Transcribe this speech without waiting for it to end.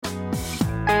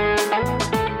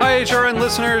HRN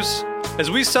listeners.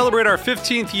 As we celebrate our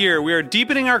 15th year, we are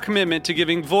deepening our commitment to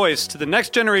giving voice to the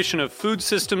next generation of food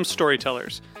systems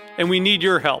storytellers, and we need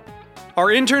your help. Our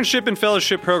internship and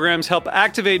fellowship programs help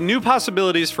activate new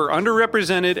possibilities for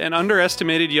underrepresented and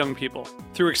underestimated young people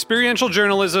through experiential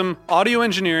journalism, audio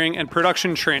engineering, and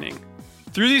production training.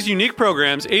 Through these unique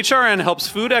programs, HRN helps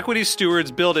food equity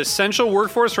stewards build essential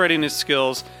workforce readiness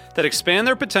skills that expand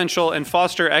their potential and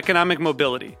foster economic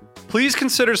mobility. Please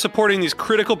consider supporting these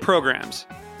critical programs.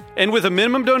 And with a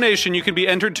minimum donation, you can be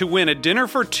entered to win a dinner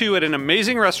for two at an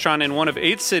amazing restaurant in one of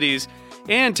 8 cities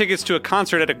and tickets to a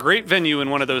concert at a great venue in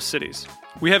one of those cities.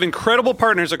 We have incredible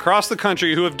partners across the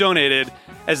country who have donated,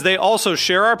 as they also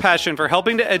share our passion for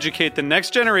helping to educate the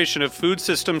next generation of food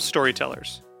systems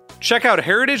storytellers. Check out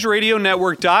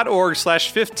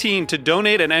heritageradionetwork.org/15 to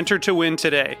donate and enter to win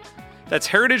today. That's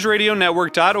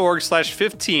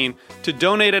heritageradionetwork.org/15 to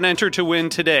donate and enter to win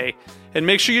today. And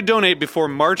make sure you donate before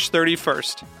March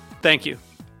 31st. Thank you.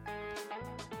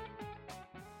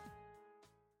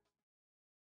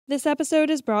 This episode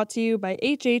is brought to you by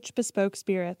HH Bespoke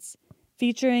Spirits,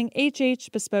 featuring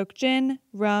HH Bespoke Gin,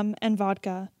 Rum, and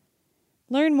Vodka.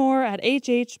 Learn more at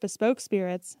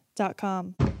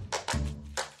hhbespokespirits.com.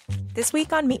 This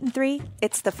week on Meat and Three,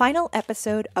 it's the final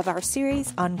episode of our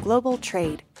series on global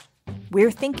trade.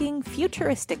 We're thinking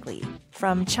futuristically,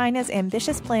 from China's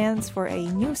ambitious plans for a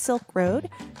new Silk Road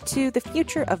to the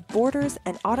future of borders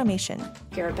and automation.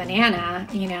 If you're a banana,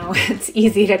 it's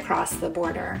easy to cross the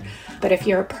border. But if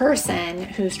you're a person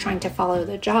who's trying to follow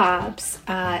the jobs,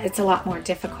 it's a lot more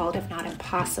difficult, if not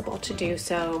impossible, to do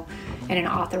so in an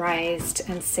authorized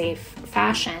and safe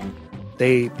fashion.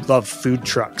 They love food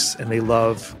trucks and they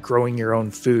love growing your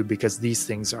own food because these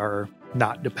things are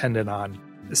not dependent on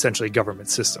essentially government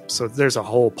systems. So there's a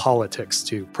whole politics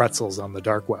to pretzels on the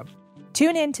dark web.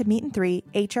 Tune in to Meat and Three,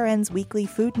 HRN's weekly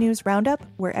food news roundup,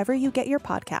 wherever you get your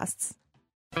podcasts.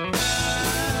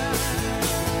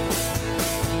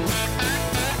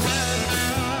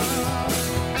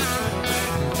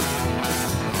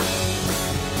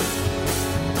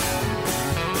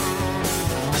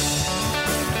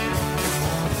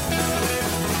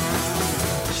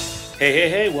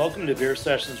 Hey, welcome to Beer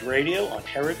Sessions Radio on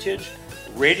Heritage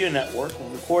Radio Network.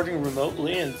 We're recording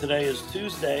remotely, and today is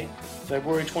Tuesday,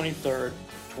 February 23rd,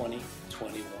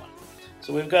 2021.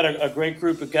 So we've got a great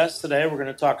group of guests today. We're going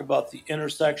to talk about the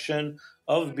intersection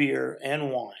of beer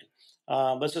and wine.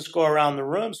 Let's just go around the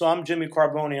room. So I'm Jimmy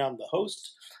Carboni. I'm the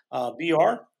host.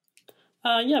 BR?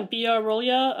 BR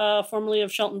Rolia, formerly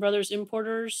of Shelton Brothers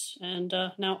Importers, and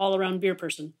now all-around beer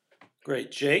person.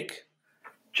 Great. Jake?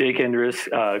 Jake Endres,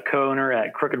 co-owner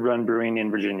at Crooked Run Brewing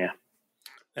in Virginia.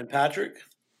 And Patrick?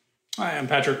 Hi, I'm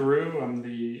Patrick Rue. I'm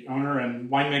the owner and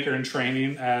winemaker in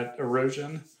training at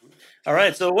Erosion. All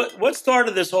right. So what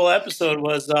started this whole episode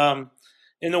was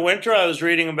in the winter, I was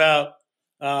reading about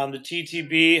the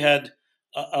TTB had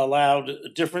allowed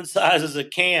different sizes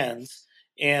of cans,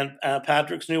 and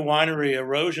Patrick's new winery,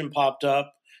 Erosion, popped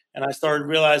up, and I started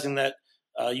realizing that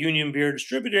Union Beer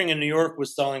Distributing in New York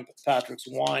was selling Patrick's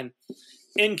wine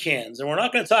in cans. And we're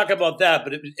not going to talk about that,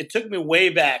 but it took me way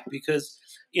back because,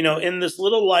 in this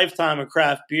little lifetime of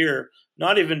craft beer,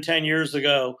 not even 10 years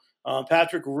ago,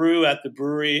 Patrick Rue at the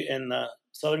brewery in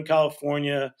Southern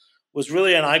California was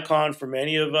really an icon for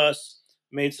many of us,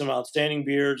 made some outstanding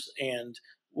beers, and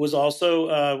was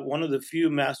also one of the few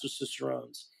Master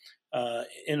Cicerones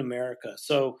in America.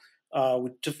 So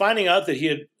to finding out that he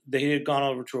had gone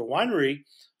over to a winery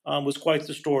was quite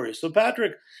the story. So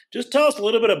Patrick, just tell us a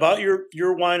little bit about your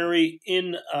winery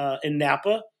in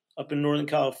Napa, up in Northern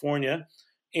California.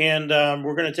 And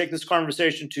we're going to take this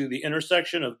conversation to the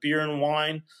intersection of beer and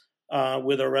wine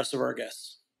with the rest of our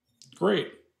guests.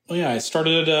 Great. Well, yeah, I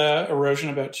started Erosion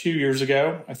about 2 years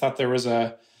ago. I thought there was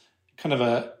a kind of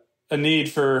a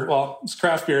need for,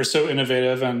 craft beer is so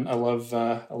innovative, and I love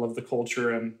the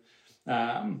culture and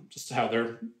just how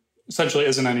there essentially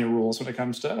isn't any rules when it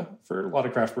comes to for a lot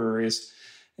of craft breweries.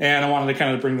 And I wanted to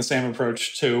kind of bring the same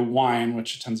approach to wine,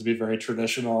 which tends to be very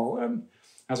traditional and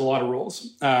has a lot of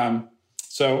rules.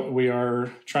 So we are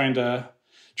trying to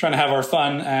have our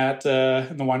fun at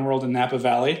in the wine world in Napa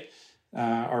Valley.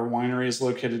 Our winery is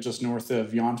located just north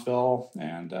of Yountville,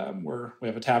 and we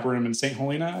have a tap room in St.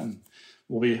 Helena, and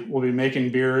we'll be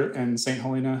making beer in St.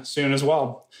 Helena soon as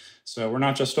well. So we're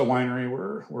not just a winery;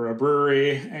 we're a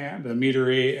brewery and a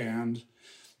meadery, and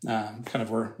kind of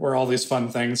where all these fun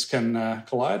things can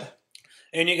collide.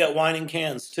 And you got wine in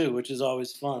cans too, which is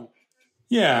always fun.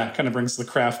 Yeah, kind of brings the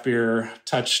craft beer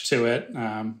touch to it.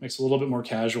 Makes it a little bit more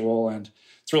casual, and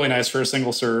it's really nice for a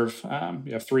single serve.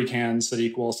 You have 3 cans that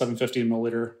equal 750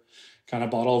 milliliter kind of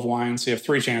bottle of wine, so you have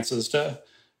 3 chances to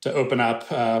to open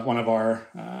up one of our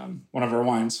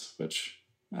wines, which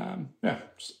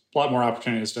just a lot more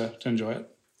opportunities to enjoy it.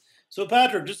 So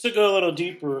Patrick, just to go a little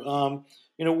deeper,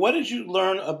 what did you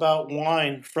learn about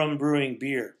wine from brewing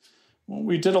beer? Well,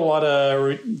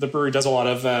 the brewery does a lot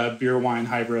of beer wine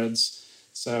hybrids.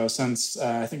 So since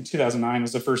I think 2009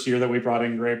 was the first year that we brought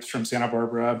in grapes from Santa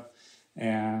Barbara,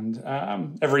 and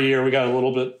every year we got a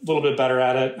little bit better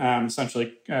at it.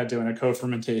 Essentially doing a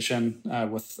co-fermentation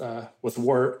with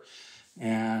wort,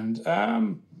 and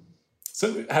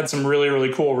so we had some really,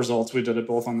 really cool results. We did it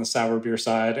both on the sour beer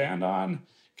side and on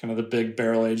kind of the big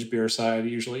barrel aged beer side,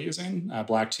 usually using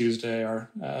Black Tuesday, our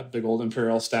big old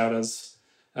imperial stout as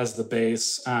the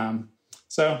base.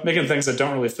 So making things that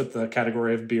don't really fit the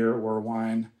category of beer or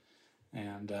wine.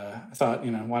 And I thought,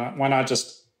 why not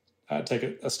just take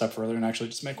it a step further and actually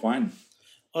just make wine?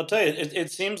 I'll tell you,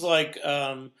 it seems like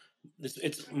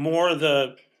it's more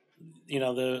the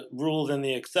rule than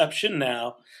the exception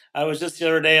now. I was just the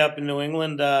other day up in New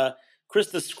England.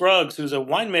 Krista Scruggs, who's a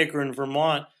winemaker in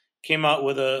Vermont, came out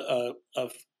with a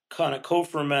kind of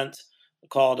co-ferment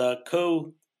called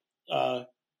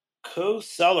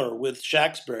Co-Cellar with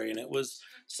Shaxberry, and it was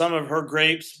some of her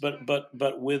grapes,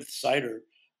 but with cider.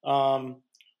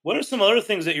 What are some other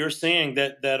things that you're seeing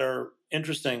that are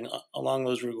interesting along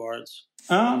those regards?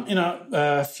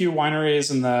 A few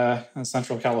wineries in the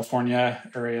Central California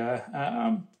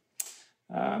area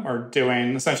are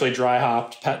doing essentially dry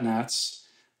hopped pet nets.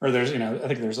 Or there's, I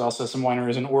think there's also some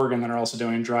wineries in Oregon that are also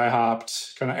doing dry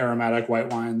hopped kind of aromatic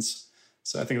white wines.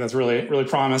 So I think that's really, really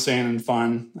promising and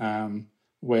fun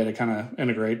way to kind of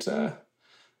integrate the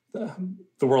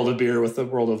world of beer with the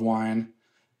world of wine.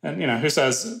 And, who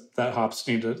says that hops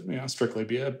need to, strictly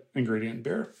be an ingredient in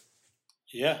beer?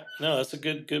 Yeah, no, that's a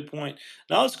good point.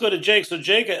 Now let's go to Jake. So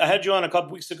Jake, I had you on a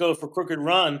couple weeks ago for Crooked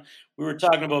Run. We were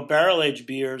talking about barrel-aged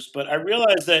beers, but I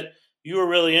realized that you were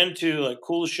really into like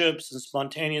coolships and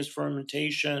spontaneous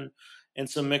fermentation and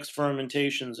some mixed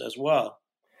fermentations as well.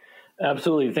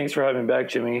 Absolutely. Thanks for having me back,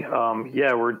 Jimmy.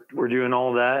 We're doing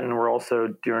all that, and we're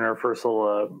also doing our first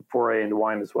little foray into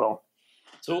wine as well.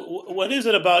 So what is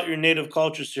it about your Native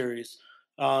Culture series?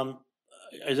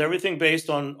 Is everything based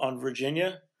on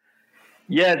Virginia?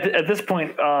 Yeah, at this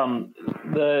point,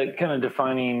 the kind of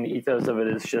defining ethos of it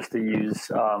is just to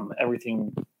use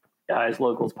everything as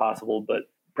local as possible, but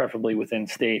preferably within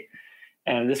state.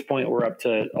 And at this point, we're up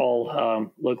to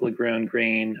all locally grown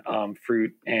grain,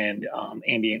 fruit, and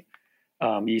ambient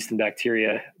yeast and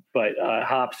bacteria. But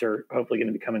hops are hopefully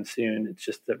going to be coming soon. It's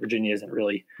just that Virginia isn't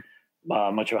really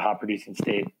much of a hop producing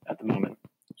state at the moment.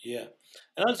 Yeah.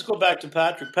 And let's go back to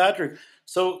Patrick. Patrick,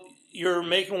 so you're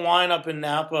making wine up in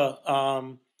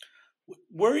Napa.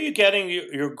 Where are you getting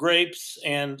your grapes,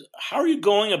 and how are you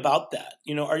going about that?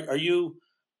 Are you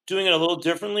doing it a little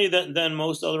differently than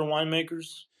most other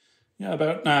winemakers? Yeah,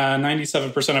 about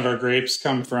 97% of our grapes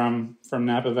come from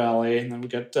Napa Valley, and then we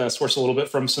get sourced a little bit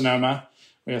from Sonoma.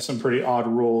 We have some pretty odd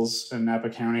rules in Napa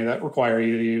County that require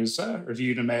you to use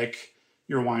you to make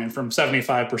your wine from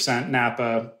 75%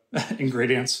 Napa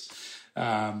ingredients.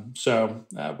 So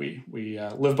we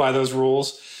live by those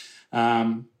rules.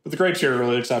 But the grapes here are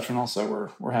really exceptional, so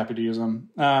we're happy to use them.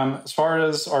 As far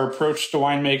as our approach to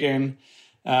winemaking,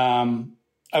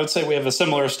 I would say we have a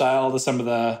similar style to some of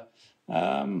the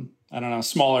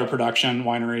smaller production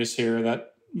wineries here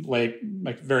that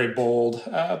make very bold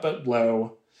but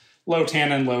low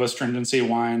tannin, low astringency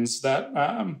wines that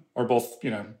are both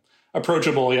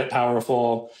approachable yet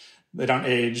powerful. They don't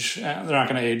age. They're not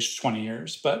going to age 20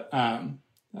 years, but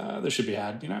they should be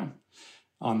had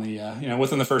on the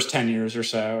within the first 10 years or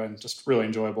so, and just really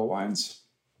enjoyable wines.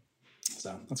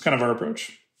 So that's kind of our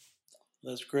approach.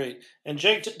 That's great. And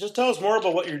Jake, just tell us more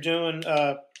about what you're doing,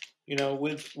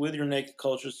 with your Naked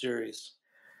Culture series.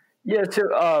 Yeah,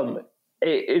 so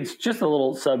it's just a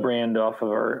little sub brand off of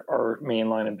our main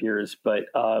line of beers, but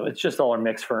it's just all our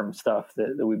mixed firm stuff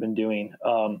that we've been doing.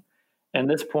 And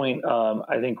at this point,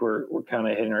 I think we're kind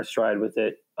of hitting our stride with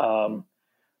it.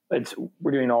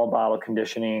 We're doing all bottle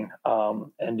conditioning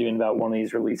and doing about one of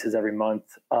these releases every month.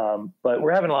 But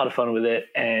we're having a lot of fun with it,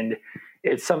 and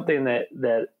it's something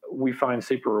that we find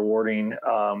super rewarding.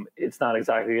 It's not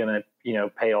exactly going to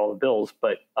pay all the bills,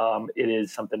 but it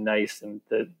is something nice, and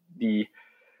the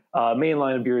main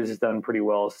line of beers is done pretty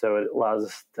well, so it allows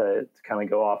us to kind of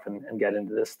go off and get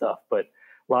into this stuff. But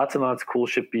lots and lots of cool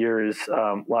ship beers,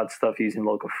 lots of stuff using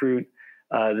local fruit.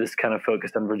 This kind of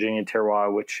focused on Virginia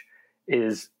terroir, which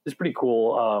is pretty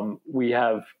cool. We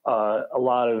have a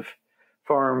lot of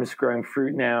farms growing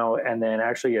fruit now, and then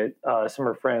actually some of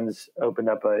our friends opened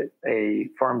up a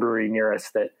farm brewery near us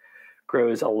that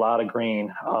grows a lot of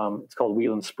grain. It's called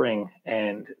Wheatland Spring,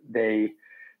 and they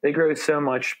grow so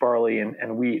much barley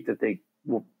and wheat that they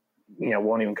will,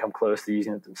 won't even come close to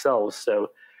using it themselves.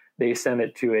 So they send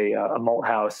it to a malt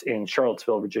house in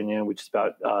Charlottesville, Virginia, which is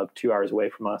about 2 hours away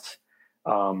from us.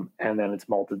 And then it's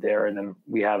malted there, and then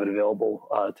we have it available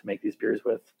to make these beers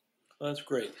with. Well, that's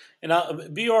great. And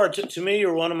BR, to me,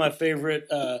 you're one of my favorite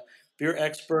beer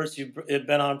experts. You've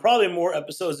been on probably more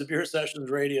episodes of Beer Sessions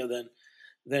Radio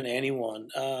than anyone.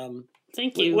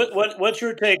 Thank you. What's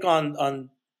your take on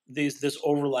this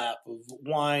overlap of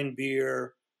wine,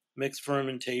 beer, mixed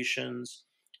fermentations,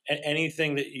 and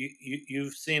anything that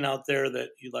you've seen out there that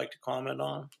you'd like to comment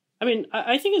on? I mean,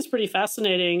 I think it's pretty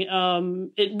fascinating.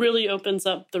 It really opens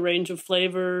up the range of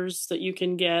flavors that you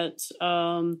can get.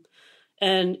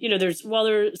 And, there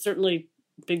are certainly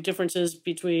big differences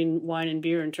between wine and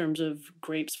beer in terms of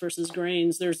grapes versus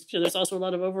grains. There's also a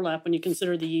lot of overlap when you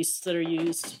consider the yeasts that are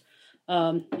used.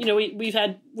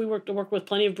 We work with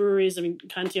plenty of breweries. I mean,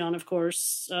 Cantillon, of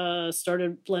course,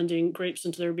 started blending grapes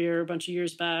into their beer a bunch of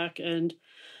years back. And,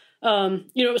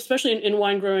 especially in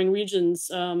wine growing regions,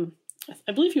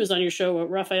 I believe he was on your show,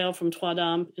 Raphael from Trois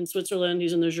Dames in Switzerland.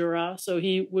 He's in the Jura. So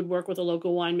he would work with a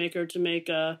local winemaker to make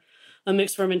a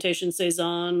mixed fermentation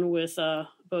saison with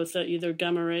both either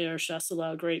Gamay or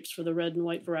Chasselas grapes for the red and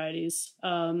white varieties.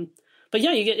 But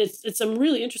yeah, you get it's some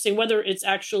really interesting, whether it's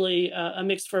actually a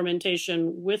mixed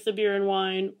fermentation with the beer and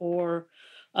wine, or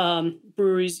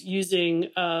breweries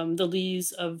using the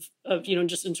lees of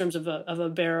just in terms of a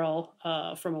barrel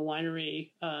from a winery.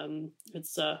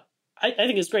 I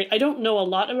think it's great. I don't know a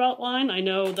lot about wine. I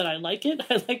know that I like it.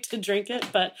 I like to drink it,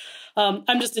 but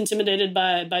I'm just intimidated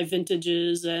by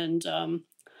vintages and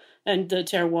the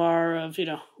terroir of,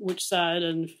 which side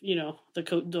and, the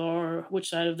Côte d'Or, which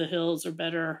side of the hills are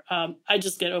better. I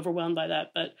just get overwhelmed by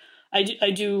that, but I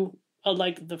do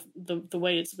like the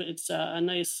way it's a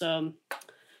nice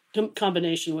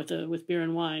combination with beer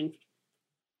and wine.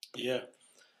 Yeah.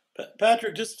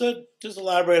 Patrick, just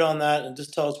elaborate on that and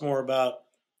just tell us more about,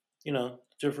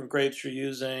 different grapes you're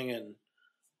using and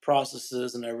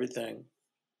processes and everything.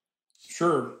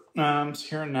 Sure. So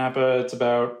here in Napa, it's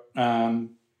about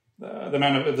the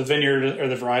amount of the vineyard or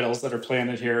the varietals that are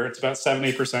planted here. It's about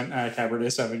 70% Cabernet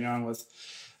Sauvignon with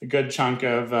a good chunk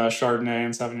of Chardonnay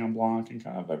and Sauvignon Blanc and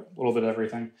kind of a little bit of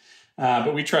everything.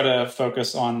 But we try to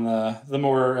focus on the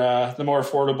more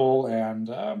affordable and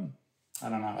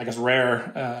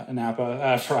rare Napa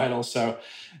varietals. So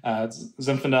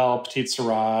Zinfandel, Petit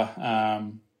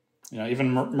Syrah,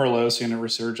 even Merlot seeing a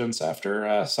resurgence after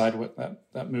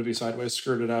that movie Sideways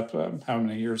screwed it up how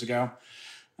many years ago.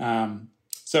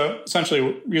 So essentially,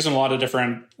 we're using a lot of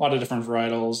different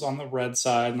varietals on the red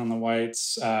side and on the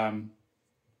whites.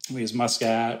 We use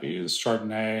Muscat, we use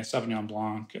Chardonnay, Sauvignon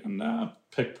Blanc, and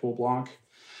Picpoul Blanc.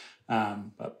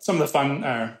 But some of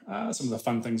the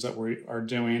fun things that we are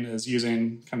doing is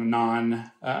using kind of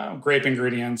non-grape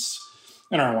ingredients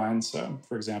in our wines. So,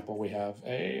 for example, we have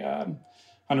a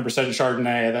 100%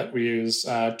 Chardonnay that we use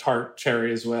tart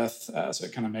cherries with, so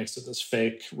it kind of makes it this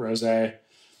fake rosé,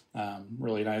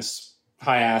 really nice,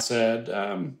 high acid,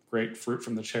 great fruit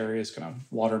from the cherries, kind of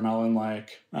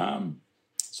watermelon-like. Try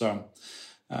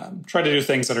to do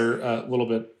things that are a little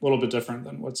bit different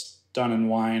than what's done in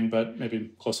wine, but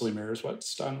maybe closely mirrors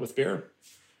what's done with beer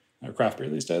or craft beer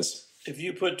these days. If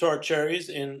you put tart cherries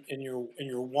in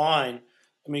your wine,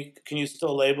 I mean, can you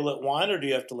still label it wine, or do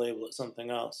you have to label it something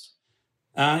else?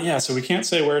 So we can't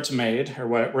say where it's made or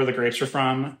where the grapes are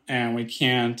from, and we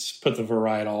can't put the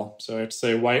varietal. So I have to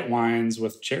say white wines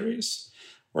with cherries,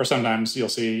 or sometimes you'll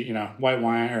see, white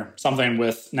wine or something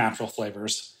with natural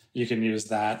flavors. You can use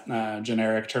that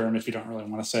generic term if you don't really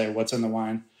want to say what's in the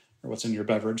wine or what's in your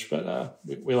beverage, but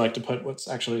we like to put what's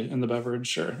actually in the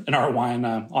beverage or in our wine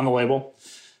on the label.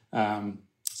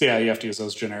 You have to use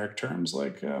those generic terms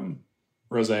like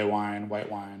rosé wine, white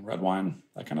wine, red wine,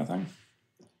 that kind of thing.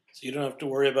 So you don't have to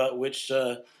worry about which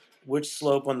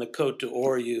slope on the Côte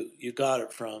d'Or you got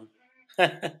it from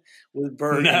with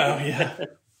Berg. No, yeah,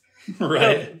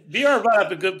 right. BR brought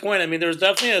up a good point. I mean, there's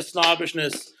definitely a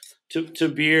snobbishness to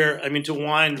beer. I mean, to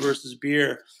wine versus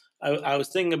beer. I was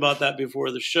thinking about that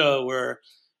before the show, where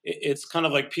it's kind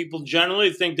of like people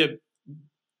generally think that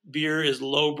beer is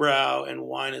lowbrow and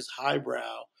wine is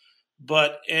highbrow.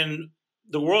 But in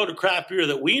the world of craft beer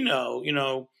that we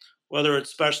know, whether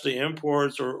it's specialty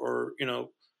imports or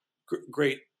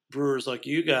great brewers like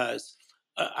you guys,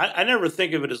 I never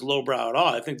think of it as lowbrow at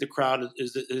all. I think the crowd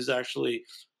is actually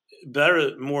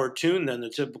better, more attuned than the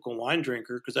typical wine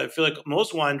drinker, because I feel like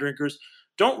most wine drinkers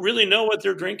don't really know what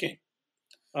they're drinking.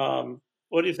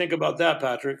 What do you think about that,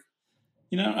 Patrick?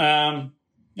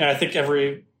 Yeah, I think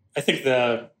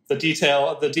the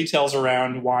details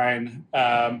around wine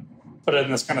put it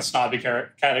in this kind of snobby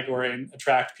category and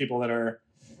attract people that are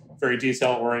very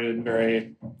detail oriented and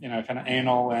very, kind of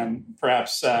anal and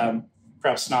perhaps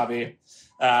snobby.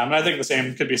 And I think the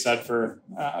same could be said for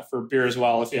beer as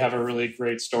well. If you have a really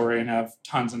great story and have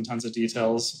tons and tons of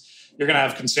details, you're going to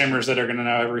have consumers that are going to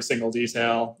know every single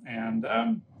detail, and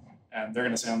they're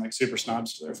going to sound like super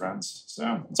snobs to their friends.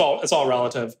 So it's all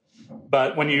relative.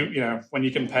 But when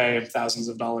you can pay thousands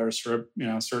of dollars for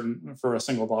for a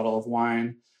single bottle of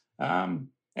wine, and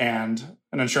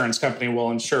an insurance company will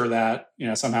ensure that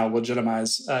somehow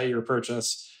legitimize your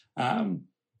purchase,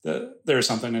 there's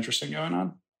something interesting going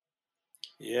on.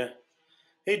 Yeah.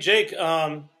 Hey Jake,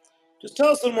 just tell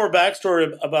us a little more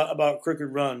backstory about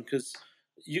Crooked Run, because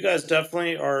you guys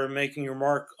definitely are making your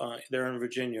mark there in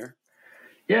Virginia.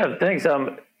 Yeah, thanks.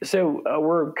 So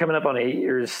we're coming up on 8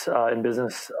 years in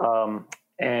business,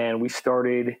 and we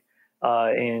started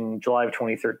in July of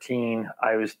 2013.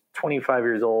 I was 25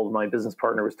 years old. My business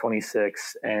partner was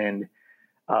 26, and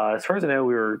as far as I know,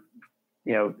 we were,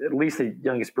 at least the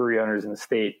youngest brewery owners in the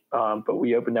state. But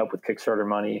we opened up with Kickstarter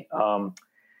money,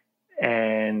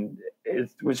 and it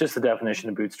was just the definition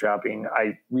of bootstrapping.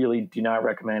 I really do not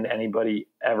recommend anybody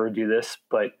ever do this,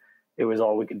 but it was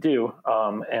all we could do,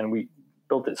 and we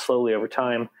built it slowly over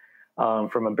time,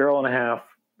 from a 1.5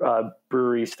 barrel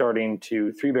brewery starting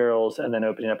to 3 barrels and then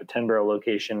opening up a 10-barrel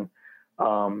location,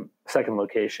 second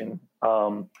location.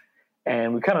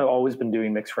 And we've kind of always been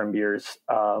doing mixed ferm beers.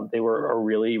 They were a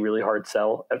really, really hard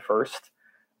sell at first.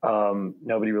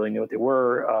 Nobody really knew what they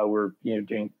were. We're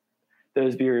doing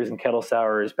those beers and kettle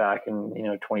sours back in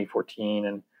 2014,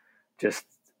 and just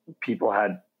people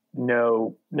had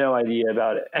no idea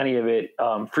about any of it.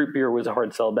 Fruit beer was a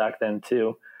hard sell back then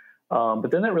too.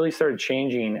 But then that really started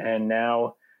changing, and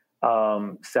now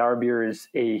sour beer is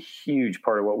a huge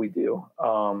part of what we do.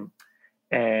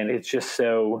 And it's just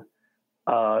so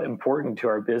important to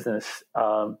our business,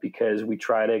 because we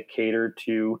try to cater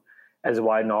to as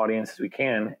wide an audience as we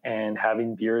can, and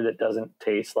having beer that doesn't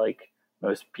taste like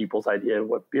most people's idea of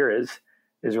what beer is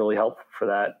really helpful for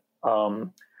that.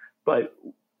 But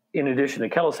in addition to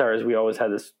kettle sours, we always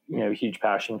had this, huge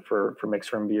passion for mixed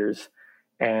ferm beers,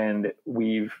 and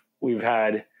we've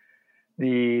had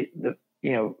the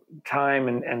time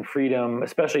and freedom,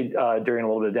 especially during a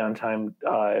little bit of downtime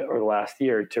over the last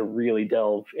year, to really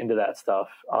delve into that stuff.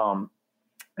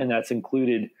 And that's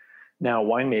included now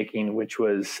winemaking, which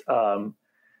was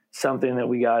something that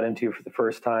we got into for the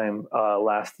first time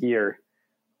last year.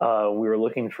 We were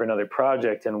looking for another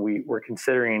project, and we were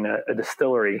considering a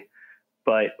distillery.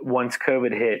 But once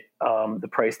COVID hit, the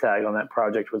price tag on that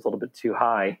project was a little bit too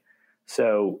high.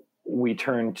 So we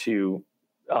turned to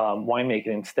winemaking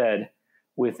instead,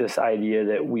 with this idea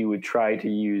that we would try to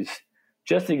use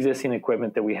just the existing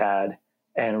equipment that we had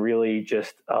and really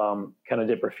just kind of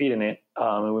dip our feet in it.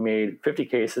 And we made 50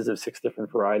 cases of 6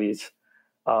 different varieties.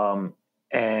 And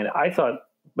I thought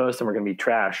most of them were going to be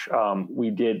trash.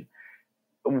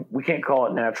 We can't call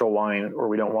it natural wine, or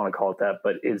we don't want to call it that,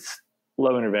 but it's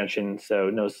low intervention, so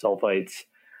no sulfites,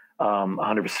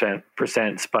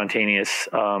 100% spontaneous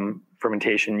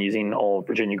fermentation using all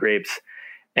Virginia grapes,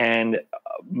 and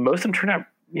most of them turned out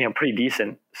pretty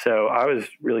decent. So I was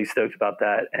really stoked about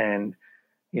that, and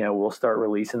we'll start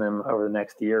releasing them over the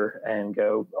next year and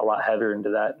go a lot heavier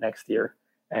into that next year.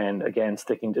 And again,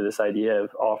 sticking to this idea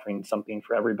of offering something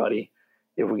for everybody.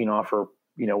 If we can offer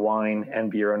wine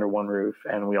and beer under one roof,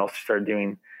 and we also started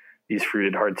doing these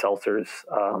fruited hard seltzers,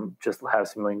 just have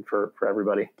something for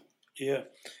everybody. Yeah.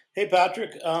 Hey,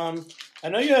 Patrick, I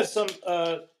know you had some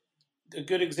a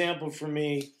good example for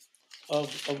me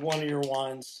of one of your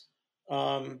wines.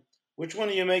 Which one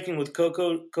are you making with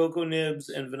cocoa nibs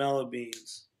and vanilla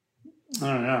beans? I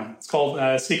don't know. It's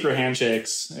called Secret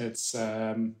Handshakes. It's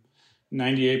 98%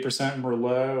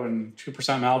 Merlot and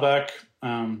 2% Malbec.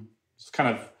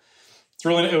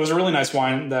 It was a really nice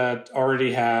wine that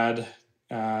already had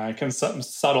kind of some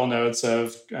subtle notes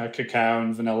of cacao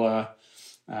and vanilla,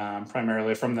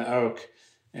 primarily from the oak.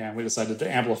 And we decided to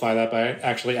amplify that by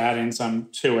actually adding some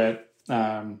to it,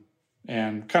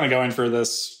 and kind of going for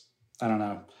this,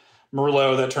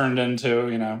 Merlot that turned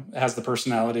into, has the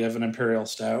personality of an imperial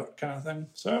stout kind of thing.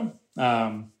 So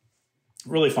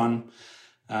really fun.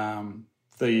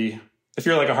 If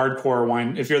you're like a hardcore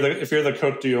wine, if you're the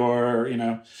Côte d'Or,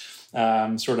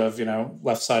 sort of,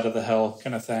 left side of the hill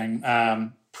kind of thing,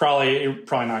 you're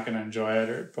probably not going to enjoy it,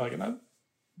 or probably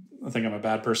I think I'm a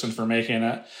bad person for making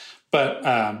it, but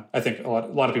I think a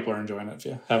lot of people are enjoying it if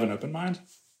you have an open mind.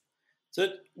 So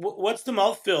what's the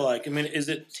mouthfeel like? I mean, is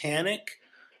it tannic?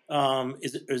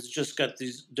 Is it just got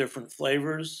these different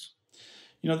flavors?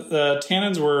 The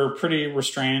tannins were pretty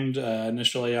restrained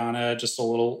initially on it, just a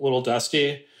little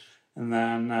dusty, and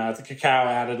then the cacao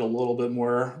added a little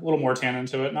more tannin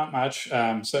to it, not much.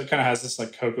 So it kind of has this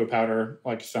like cocoa powder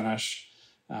like finish,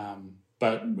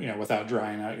 but without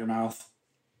drying out your mouth.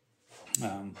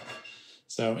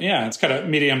 So yeah, it's kind of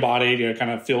medium bodied. It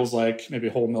kind of feels like maybe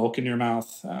whole milk in your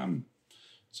mouth.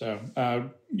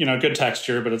 Good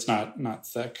texture, but it's not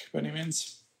thick by any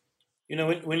means.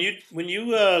 When you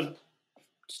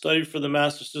studied for the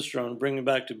Master Cicerone, bringing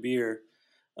back to beer,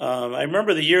 I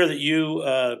remember the year that you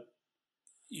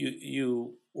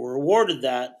were awarded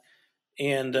that,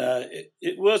 and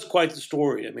it was quite the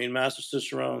story. I mean, Master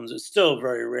Cicerones is still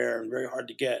very rare and very hard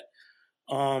to get.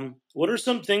 What are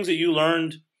some things that you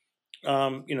learned,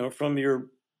 from your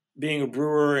being a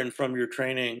brewer and from your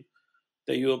training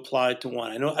that you applied to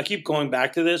wine? I know I keep going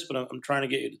back to this, but I'm trying to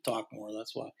get you to talk more.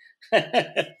 That's why.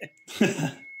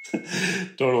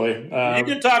 Totally. You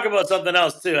can talk about something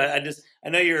else too. I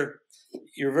know you're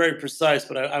very precise,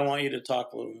 but I want you to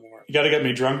talk a little more. You got to get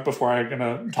me drunk before I'm going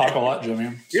to talk a lot,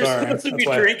 Jimmy. You're supposed to be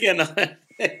drinking.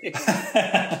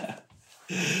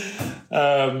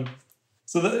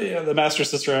 So the Master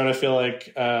Cicerone, I feel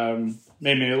like,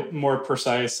 made me more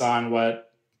precise on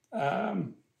what. I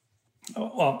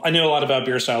knew a lot about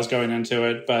beer styles going into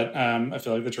it, but I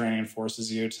feel like the training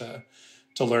forces you to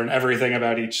learn everything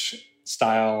about each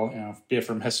style, be it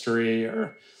from history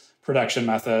or production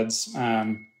methods.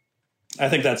 I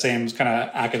think that same kind of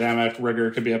academic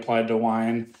rigor could be applied to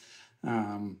wine,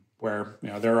 where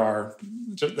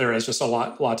there is just a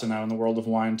lot to know in the world of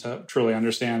wine to truly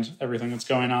understand everything that's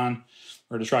going on,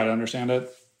 or to try to understand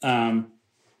it. And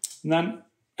then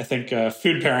I think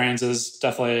food pairings is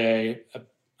definitely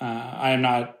I am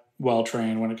not well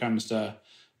trained when it comes to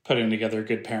putting together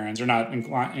good pairings, or not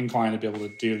inclined to be able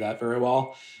to do that very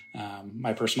well.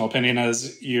 My personal opinion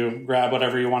is you grab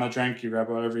whatever you want to drink, you grab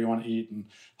whatever you want to eat, and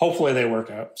hopefully they work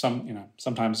out.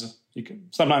 Sometimes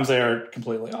they are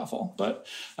completely awful, but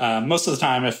most of the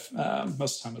time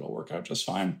it'll work out just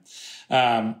fine.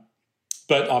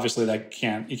 But obviously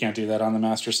you can't do that on the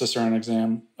Master Cicerone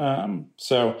exam.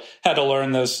 So had to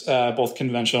learn those both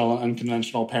conventional and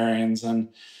unconventional pairings, and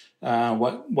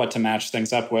what to match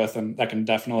things up with, and that can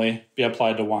definitely be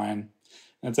applied to wine.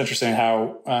 And it's interesting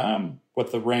how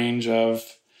with the range of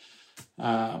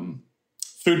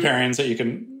food pairings that you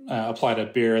can apply to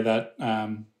beer, that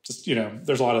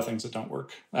there's a lot of things that don't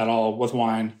work at all with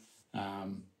wine,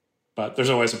 but there's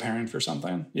always a pairing for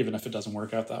something, even if it doesn't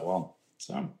work out that well.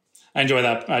 So I enjoy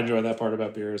that part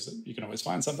about beer, is that you can always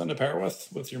find something to pair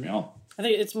with your meal. I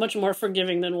think it's much more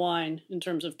forgiving than wine in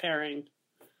terms of pairing.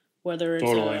 Whether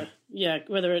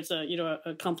it's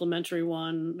a complimentary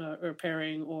one or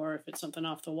pairing, or if it's something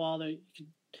off the wall that you can.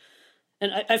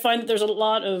 And I find that there's a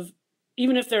lot of,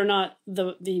 even if they're not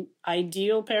the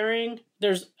ideal pairing,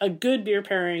 there's a good beer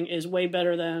pairing is way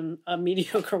better than a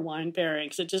mediocre wine pairing.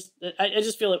 Because I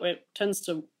just feel it tends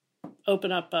to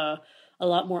open up a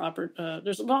lot more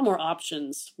there's a lot more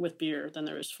options with beer than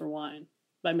there is for wine.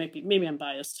 But maybe I'm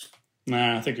biased.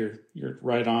 Nah, I think you're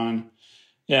right on.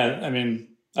 Yeah, I mean,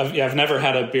 I've never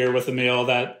had a beer with a meal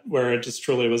where it just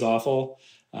truly was awful.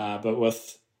 But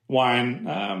with wine,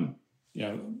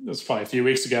 it was probably a few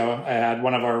weeks ago, I had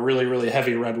one of our really, really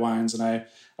heavy red wines, and I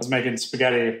was making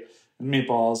spaghetti and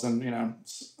meatballs, and,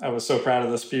 I was so proud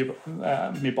of this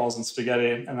meatballs and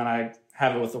spaghetti. And then I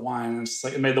have it with the wine, and it's just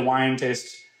like, it made the wine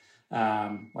taste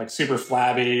like super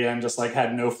flabby and just like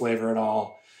had no flavor at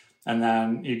all. And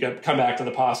then you come back to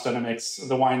the pasta, and it makes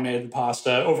the wine made the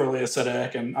pasta overly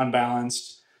acidic and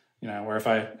unbalanced. Where if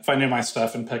I knew my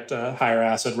stuff and picked a higher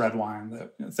acid red wine,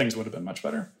 things would have been much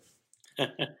better.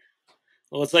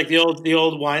 Well, it's like the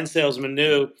old wine salesman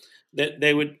knew that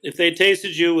they would, if they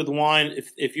tasted you with wine,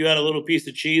 if you had a little piece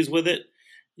of cheese with it,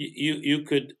 you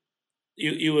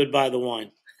would buy the wine.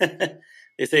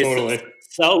 They say totally.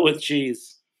 Sell with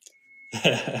cheese.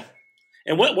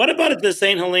 And what about at the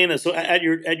St. Helena? So at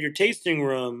your tasting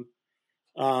room,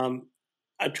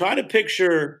 I try to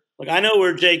picture, like, I know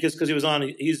where Jake is because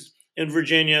he's in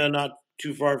Virginia, not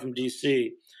too far from DC.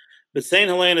 But St.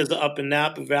 Helena is up in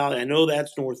Napa Valley. I know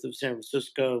that's north of San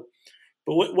Francisco.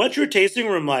 But what's your tasting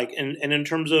room like? And in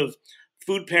terms of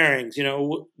food pairings,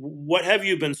 what have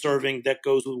you been serving that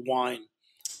goes with wine?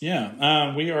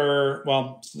 Yeah, we are,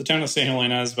 the town of St.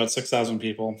 Helena is about 6,000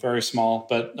 people, very small.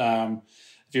 But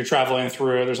if you're traveling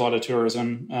through, there's a lot of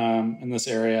tourism in this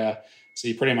area. So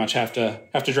you pretty much have to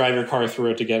drive your car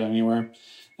through it to get anywhere.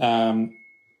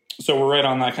 So we're right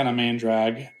on that kind of main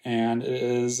drag, and it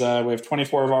is we have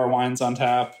 24 of our wines on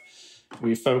tap.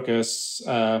 we focus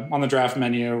on the draft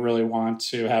menu, really want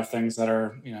to have things that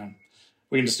are,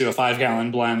 we can just do a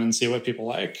 5-gallon blend and see what people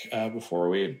like before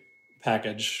we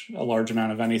package a large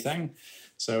amount of anything.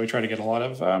 So we try to get a lot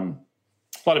of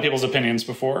people's opinions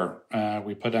before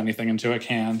we put anything into a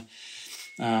can.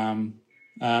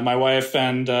 My wife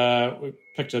and we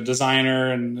picked a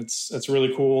designer, and it's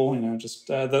really cool. Just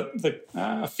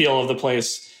the feel of the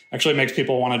place actually makes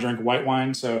people want to drink white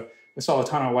wine. So we sell a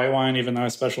ton of white wine, even though I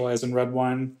specialize in red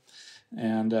wine.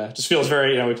 And just feels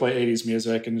very, we play 80s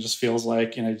music, and it just feels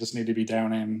like, you just need to be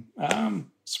downing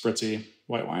spritzy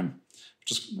white wine,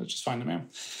 which is fine to me.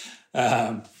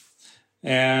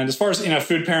 And as far as,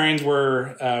 food pairings,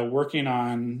 we're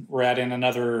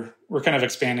kind of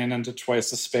expanding into twice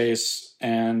the space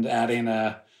and adding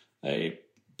a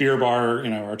beer bar,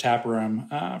 our tap room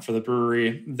for the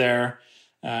brewery there.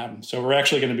 So we're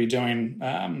actually going to be doing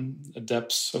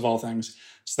dips of all things.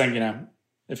 Just think,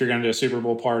 if you're going to do a Super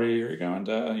Bowl party, or you're going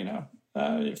to,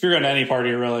 if you're going to any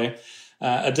party really,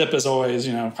 a dip is always,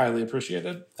 highly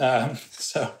appreciated.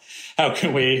 So how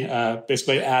can we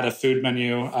basically add a food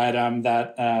menu item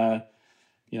that,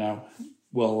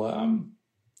 will,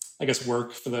 I guess,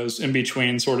 work for those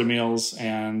in-between sort of meals?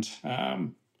 And,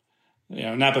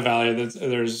 Napa Valley,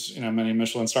 there's, many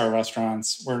Michelin star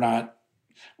restaurants.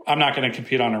 I'm not going to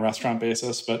compete on a restaurant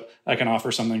basis, but I can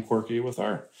offer something quirky with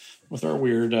our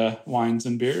weird wines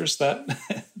and beers that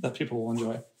that people will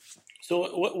enjoy. So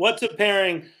what's a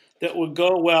pairing that would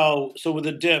go well? So with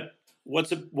a dip,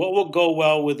 what will go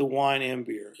well with the wine and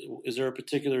beer? Is there a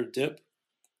particular dip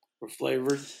or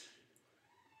flavored?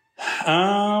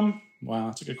 Wow,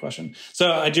 that's a good question.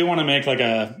 So I do want to make like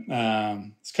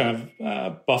it's kind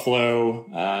of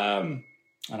buffalo.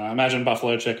 Imagine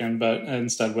buffalo chicken, but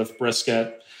instead with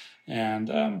brisket, and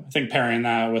I think pairing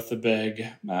that with the big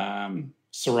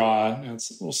Syrah, it's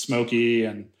a little smoky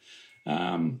and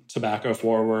tobacco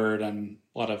forward, and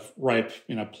a lot of ripe,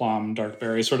 plum, dark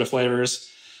berry sort of flavors.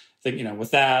 I think,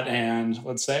 with that, and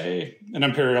let's say an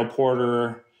imperial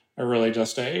porter, or really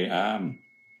just a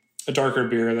darker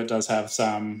beer that does have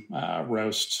some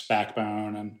roast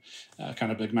backbone and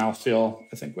kind of big mouthfeel,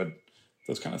 I think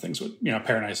those kind of things would,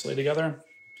 pair nicely together.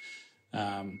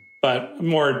 But I'm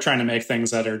more trying to make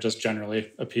things that are just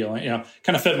generally appealing,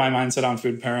 kind of fit my mindset on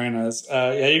food pairing as,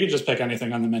 you can just pick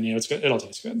anything on the menu. It's good. It'll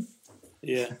taste good.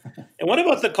 Yeah. And what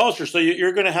about the culture? So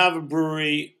you're going to have a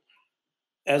brewery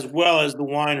as well as the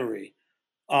winery.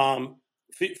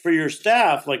 For your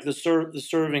staff, like the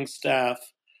serving staff,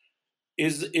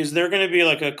 is there going to be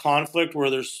like a conflict where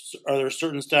are there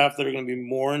certain staff that are going to be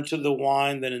more into the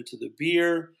wine than into the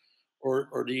beer,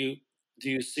 or do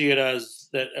you see it as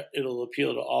that it'll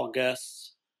appeal to all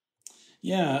guests?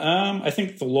 Yeah, I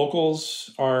think the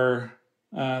locals are.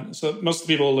 So most of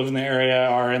the people who live in the area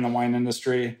are in the wine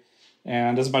industry,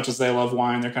 and as much as they love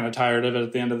wine, they're kind of tired of it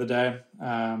at the end of the day.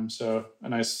 So a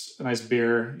nice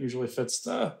beer usually fits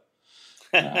the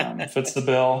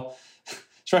bill.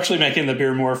 So we're actually making the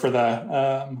beer more for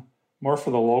the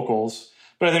locals.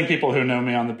 But I think people who know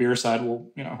me on the beer side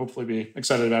will, hopefully be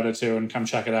excited about it too and come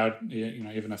check it out,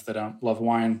 even if they don't love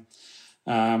wine.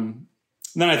 Then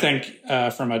I think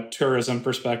from a tourism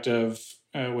perspective,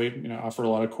 we offer a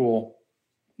lot of cool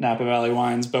Napa Valley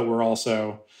wines, but we're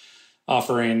also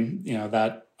offering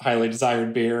that highly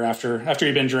desired beer after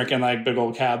you've been drinking like big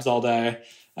old cabs all day.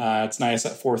 It's nice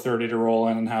at 4:30 to roll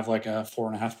in and have like a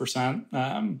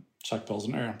 4.5% Czech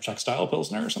Pilsner, Czech style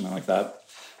Pilsner or something like that.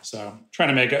 So trying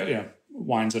to make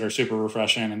wines that are super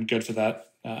refreshing and good for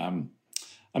that. I'm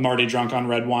already drunk on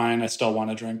red wine. I still want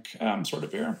to drink sort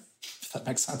of beer, if that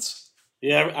makes sense.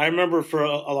 Yeah, I remember for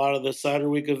a lot of the Cider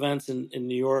Week events in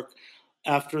New York,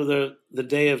 after the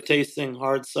day of tasting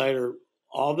hard cider,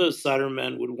 all the cider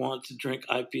men would want to drink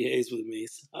IPAs with me.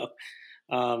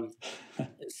 So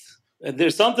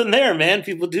there's something there, man.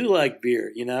 People do like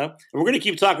beer, And we're going to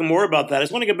keep talking more about that. I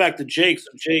just want to get back to Jake. So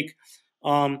Jake,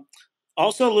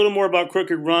 also a little more about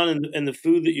Crooked Run and the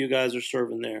food that you guys are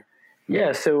serving there.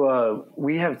 Yeah, so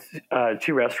we have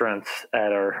two restaurants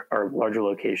at our larger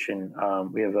location.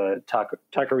 We have a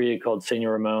taqueria called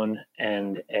Senor Ramon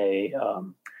and a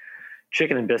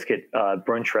chicken and biscuit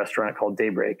brunch restaurant called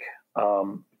Daybreak.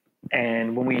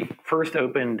 And when we first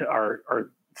opened our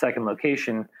second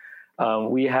location,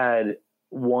 we had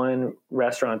one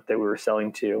restaurant that we were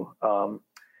selling to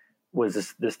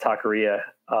was this taqueria.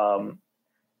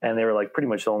 And they were like pretty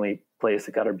much the only place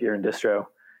that got our beer and distro.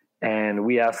 And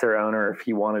we asked their owner if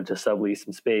he wanted to sublease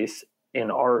some space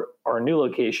in our new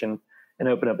location and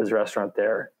open up his restaurant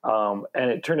there.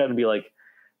 And it turned out to be like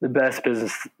the best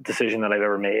business decision that I've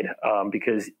ever made.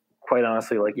 Because quite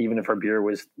honestly, like even if our beer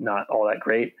was not all that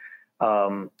great,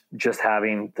 just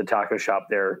having the taco shop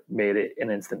there made it an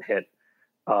instant hit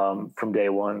from day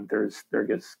one. There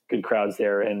gets good crowds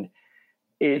there, and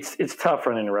it's tough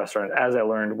running a restaurant, as I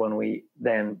learned when we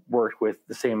then worked with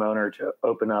the same owner to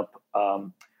open up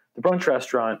the brunch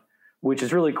restaurant, which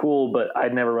is really cool, but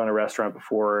I'd never run a restaurant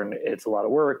before, and it's a lot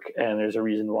of work, and there's a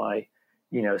reason why,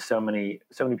 so many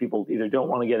people either don't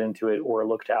want to get into it or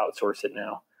look to outsource it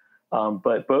now.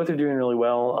 But both are doing really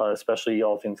well, especially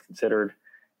all things considered.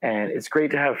 And it's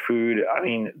great to have food. I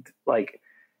mean, like,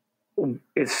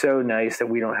 it's so nice that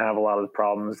we don't have a lot of the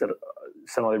problems that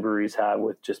some other breweries have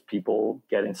with just people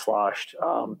getting sloshed.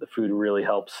 The food really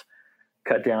helps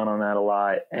cut down on that a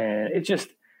lot. And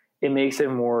it makes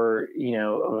it more,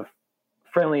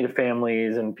 friendly to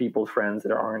families and people's friends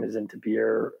that aren't as into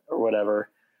beer or whatever.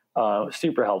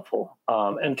 Super helpful.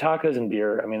 And tacos and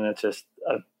beer, I mean, that's just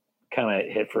a kind of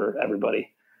hit for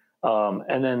everybody.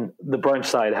 And then the brunch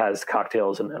side has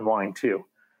cocktails and wine too.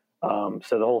 So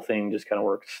the whole thing just kind of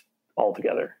works all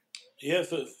together. Yeah,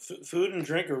 food and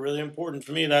drink are really important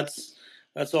for me. That's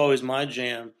always my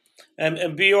jam.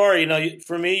 And BR,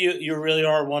 for me, you really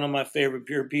are one of my favorite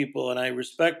beer people, and I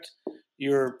respect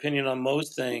your opinion on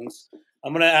most things.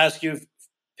 I'm going to ask you,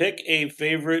 pick a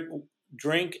favorite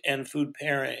drink and food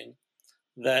pairing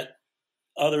that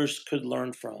others could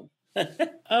learn from.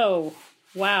 Oh,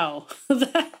 wow.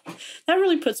 That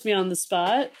really puts me on the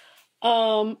spot.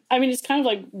 I mean, it's kind of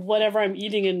like whatever I'm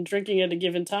eating and drinking at a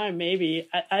given time, maybe.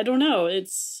 I don't know.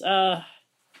 It's,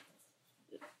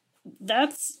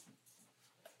 that's,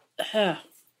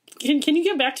 can you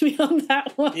get back to me on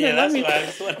that one? Yeah,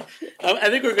 that's why I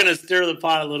think we're going to stir the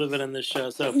pot a little bit in this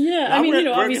show. So yeah, I mean,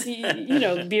 obviously,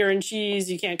 beer and cheese,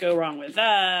 you can't go wrong with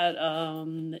that.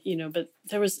 But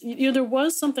there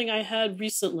was something I had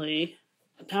recently.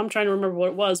 Now I'm trying to remember what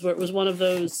it was, where it was one of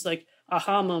those like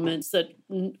aha moments that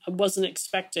I wasn't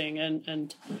expecting.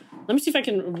 And let me see if I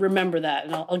can remember that,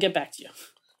 and I'll get back to you.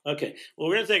 Okay. Well,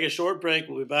 we're going to take a short break.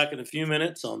 We'll be back in a few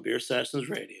minutes on Beer Sessions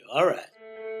Radio. All right.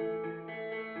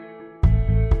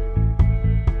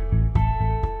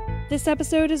 This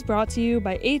episode is brought to you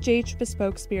by HH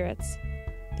Bespoke Spirits.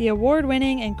 The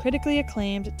award-winning and critically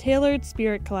acclaimed Tailored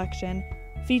Spirit Collection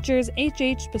features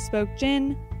HH Bespoke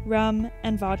Gin, rum,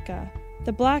 and vodka.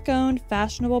 The Black-owned,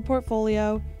 fashionable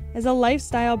portfolio is a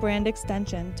lifestyle brand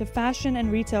extension to fashion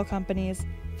and retail companies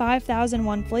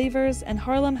 5001 Flavors and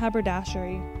Harlem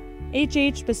Haberdashery.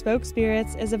 HH Bespoke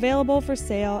Spirits is available for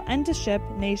sale and to ship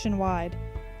nationwide.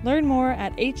 Learn more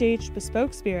at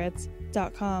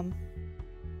hhbespokespirits.com.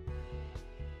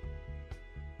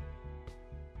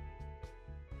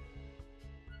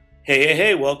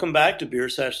 Hey, welcome back to Beer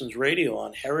Sessions Radio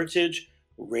on Heritage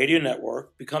Radio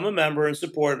Network. Become a member and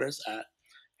support us at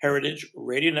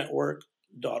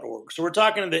heritageradionetwork.org. So we're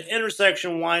talking at the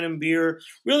intersection wine and beer.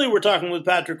 Really, we're talking with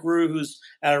Patrick Rue, who's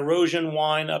at Erosion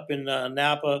Wine up in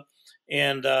Napa,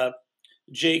 and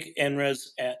Jake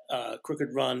Enres at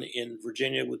Crooked Run in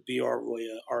Virginia with B.R.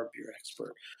 Roya, our beer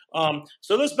expert.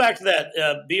 So let's back to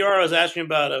that. B.R. was asking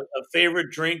about a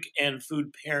favorite drink and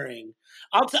food pairing.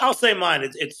 I'll say mine.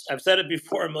 It's I've said it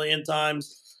before a million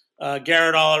times.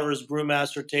 Garrett Oliver's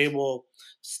Brewmaster Table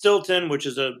Stilton, which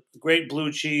is a great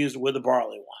blue cheese with a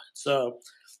barley wine. So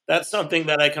that's something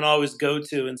that I can always go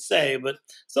to and say. But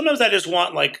sometimes I just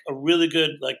want like a really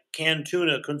good like canned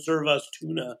tuna, conserve us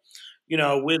tuna,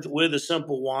 with a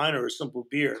simple wine or a simple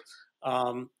beer.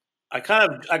 I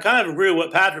kind of agree with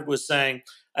what Patrick was saying.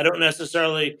 I don't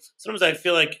necessarily. Sometimes I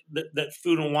feel like that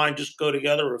food and wine just go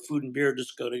together, or food and beer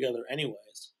just go together,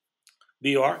 anyways.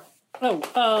 BR.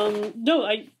 No,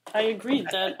 I agree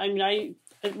that. I mean,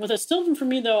 with a Stilton for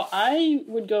me though, I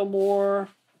would go more.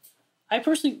 I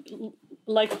personally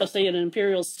like, let's say, an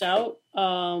imperial stout,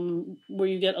 where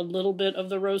you get a little bit of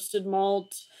the roasted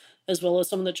malt, as well as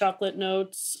some of the chocolate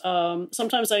notes.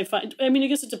 Sometimes I find, I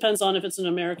guess it depends on if it's an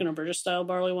American or British style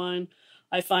barley wine.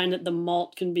 I find that the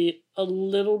malt can be a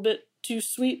little bit too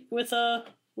sweet with a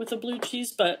blue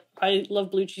cheese, but I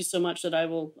love blue cheese so much that I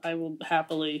will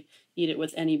happily eat it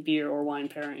with any beer or wine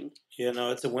pairing. Yeah,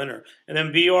 no, it's a winner. And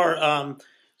then BR,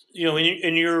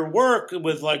 in your work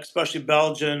with like especially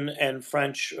Belgian and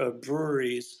French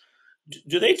breweries,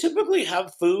 do they typically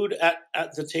have food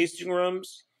at the tasting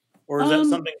rooms? Or is that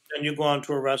something that you go on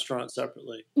to a restaurant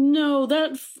separately? No,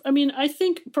 I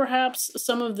think perhaps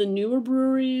some of the newer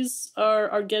breweries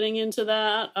are getting into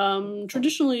that.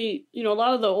 Traditionally, a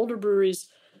lot of the older breweries,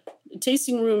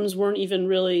 tasting rooms weren't even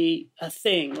really a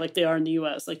thing like they are in the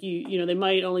U.S. Like, they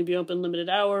might only be open limited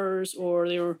hours, or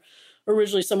they were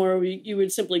originally somewhere where you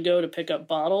would simply go to pick up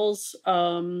bottles.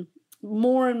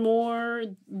 more and more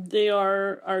they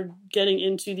are getting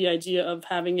into the idea of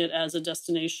having it as a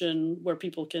destination where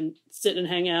people can sit and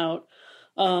hang out.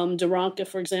 Deranka,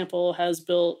 for example, has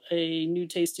built a new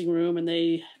tasting room, and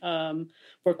they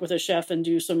work with a chef and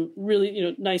do some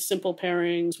really nice simple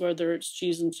pairings, whether it's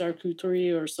cheese and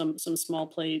charcuterie or some small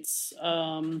plates.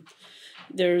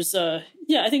 There's I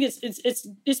think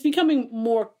it's becoming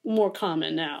more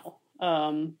common now.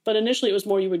 But initially it was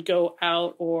more you would go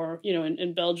out, or,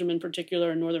 in Belgium in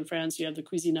particular, in northern France, you have the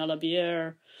cuisine à la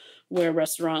bière, where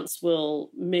restaurants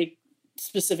will make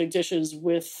specific dishes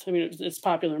with, it's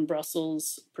popular in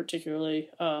Brussels, particularly,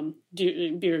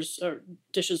 beers or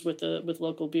dishes with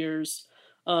local beers,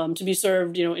 to be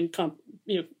served,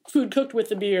 food cooked with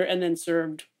the beer and then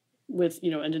served with,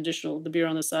 an additional, the beer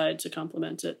on the side to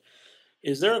complement it.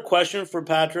 Is there a question for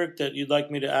Patrick that you'd like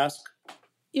me to ask?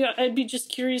 Yeah, I'd be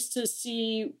just curious to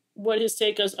see what his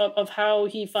take is of how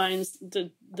he finds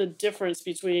the difference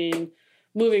between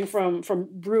moving from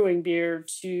brewing beer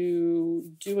to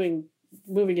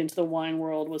moving into the wine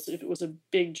world. If it was a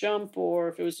big jump, or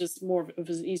if it was just more of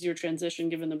an easier transition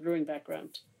given the brewing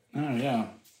background. Oh yeah.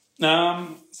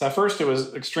 So at first it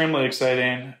was extremely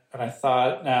exciting, but I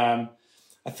thought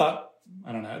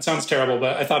I don't know, it sounds terrible,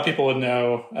 but I thought people would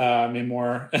know me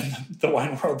more in the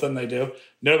wine world than they do.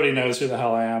 Nobody knows who the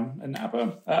hell I am in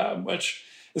Napa, which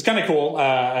is kind of cool.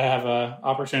 I have an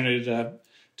opportunity to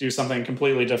do something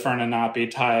completely different and not be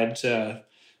tied to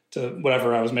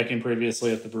whatever I was making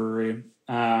previously at the brewery.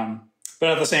 But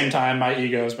at the same time, my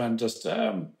ego has been just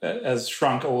has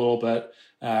shrunk a little bit,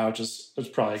 which is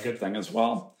probably a good thing as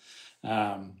well.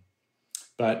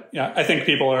 But yeah, I think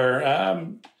people are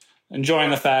enjoying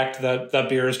the fact that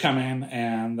beer is coming,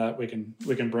 and that we can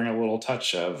bring a little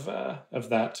touch of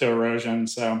that to erosion.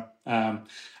 So I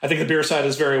think the beer side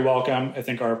is very welcome. I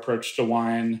think our approach to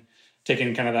wine,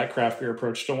 taking kind of that craft beer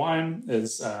approach to wine,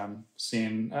 is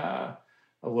seen a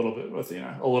little bit with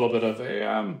a little bit of a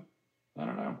I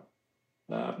don't know,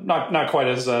 not quite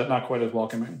as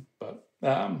welcoming, but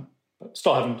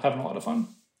still having a lot of fun.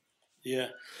 Yeah.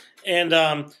 And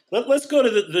let's go to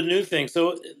the new thing.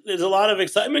 So there's a lot of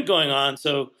excitement going on.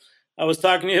 So I was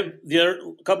talking to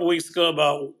you a couple weeks ago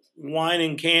about wine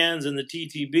in cans and the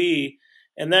TTB.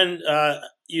 And then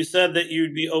you said that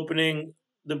you'd be opening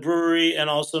the brewery and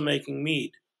also making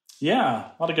mead. Yeah,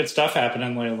 a lot of good stuff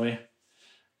happening lately.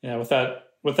 Yeah, with that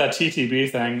TTB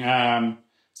thing.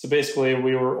 So basically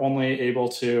we were only able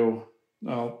to,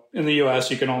 in the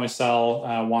US, you can only sell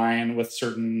wine with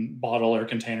certain bottle or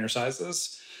container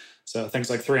sizes. So things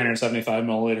like 375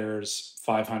 milliliters,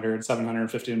 500,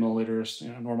 750 milliliters,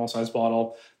 normal size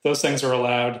bottle. Those things are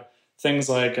allowed. Things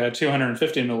like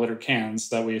 250 milliliter cans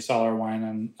that we sell our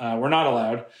wine in were not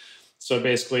allowed. So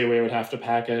basically we would have to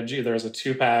package either as a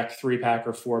 2-pack, 3-pack,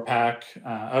 or 4-pack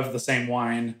of the same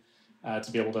wine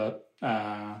to be able to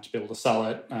sell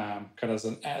it kind of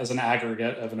as an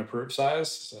aggregate of an approved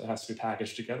size. So it has to be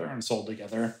packaged together and sold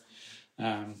together.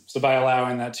 So by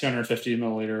allowing that 250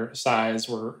 milliliter size,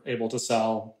 we're able to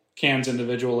sell cans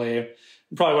individually. And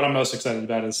probably what I'm most excited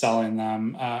about is selling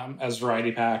them as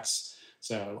variety packs.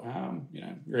 So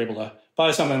you're able to buy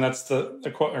something that's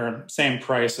the same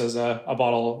price as a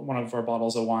bottle, one of our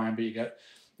bottles of wine, but you get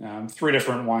 3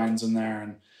 different wines in there.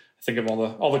 And I think of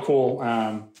all the cool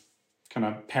kind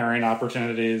of pairing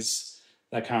opportunities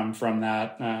that come from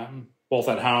that, both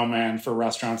at home and for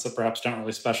restaurants that perhaps don't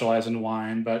really specialize in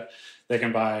wine, but they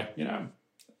can buy,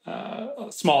 a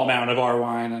small amount of our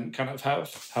wine and kind of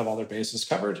have all their bases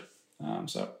covered.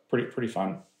 So pretty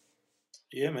fun.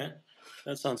 Yeah, man,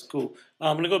 that sounds cool.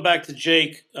 I'm going to go back to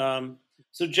Jake.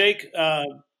 So Jake,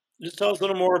 just tell us a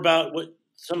little more about what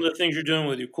some of the things you're doing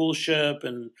with your coolship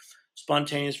and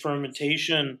spontaneous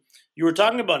fermentation. You were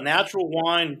talking about natural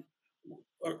wine.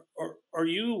 Are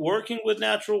you working with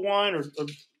natural wine, or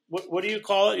what do you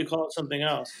call it? You call it something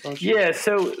else, don't you? Yeah.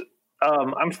 So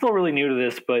I'm still really new to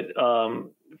this, but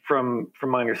from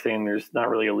my understanding, there's not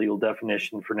really a legal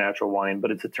definition for natural wine, but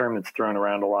it's a term that's thrown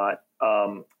around a lot.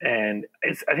 And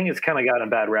I think it's kind of gotten a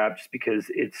bad rap just because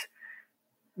it's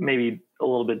maybe a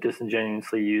little bit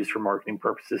disingenuously used for marketing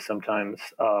purposes sometimes.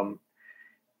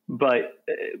 But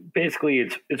basically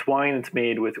it's wine that's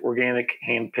made with organic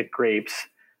hand-picked grapes,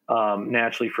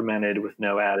 naturally fermented with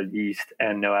no added yeast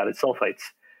and no added sulfites.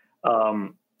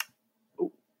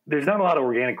 There's not a lot of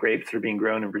organic grapes that are being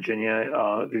grown in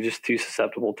Virginia. They're just too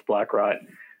susceptible to black rot.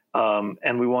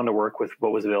 And we wanted to work with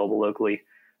what was available locally.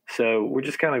 So we're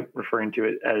just kind of referring to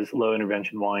it as low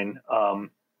intervention wine.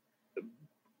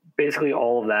 Basically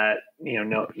all of that,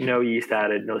 no yeast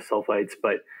added, no sulfites,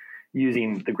 but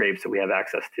using the grapes that we have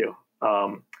access to.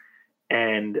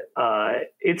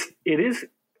 It is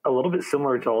a little bit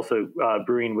similar to also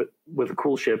brewing with a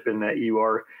coolship in that you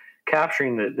are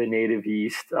capturing the native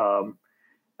yeast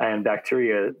and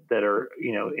bacteria that are,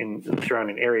 in the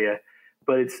surrounding area.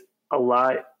 But it's a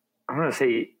lot, I'm going to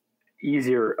say,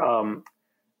 easier.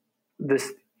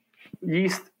 This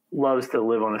yeast loves to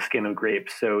live on the skin of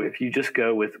grapes. So if you just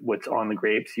go with what's on the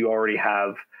grapes, you already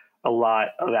have a lot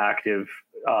of active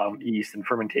yeast, and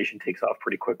fermentation takes off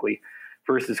pretty quickly.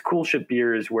 Versus coolship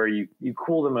beers, where you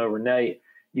cool them overnight,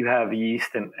 you have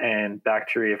yeast and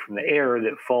bacteria from the air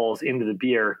that falls into the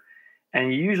beer,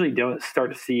 and you usually don't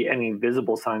start to see any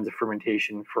visible signs of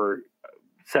fermentation for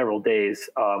several days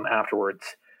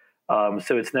afterwards.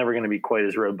 So it's never going to be quite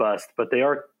as robust, but they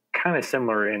are kind of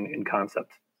similar in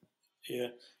concept. Yeah.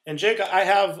 And Jake, I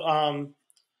have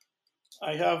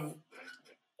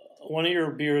one of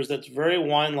your beers that's very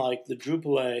wine-like, the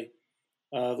Drupelet,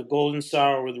 the golden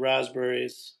sour with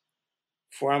raspberries,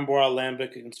 Framboise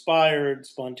lambic inspired,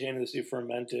 spontaneously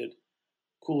fermented,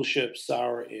 coolship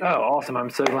sour ale. Oh, awesome. I'm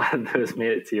so glad those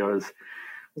made it to you. I was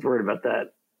worried about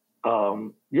that.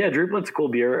 Drupelet's a cool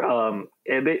beer.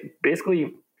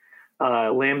 Basically,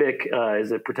 lambic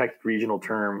is a protected regional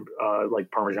term, like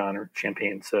Parmesan or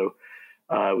Champagne. So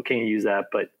we can't use that,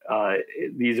 but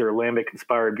these are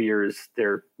lambic-inspired beers.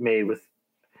 They're made with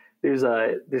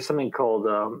there's something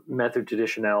called Method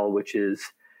Traditionnel, which is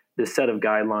this set of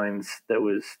guidelines that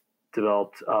was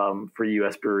developed for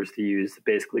U.S. brewers to use. It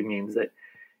basically means that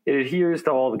it adheres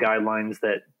to all the guidelines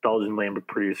that Belgian lambic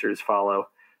producers follow.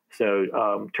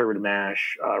 So turbid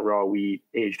mash, raw wheat,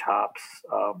 aged hops,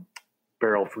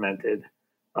 barrel fermented,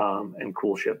 and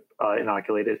coolship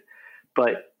inoculated.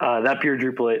 But that beer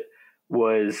Drupelet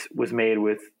was made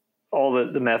with all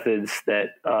the methods that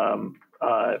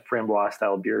Framboise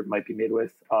style beer might be made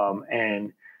with,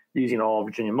 and using all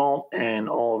Virginia malt and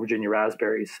all Virginia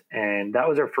raspberries. And that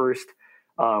was our first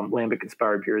lambic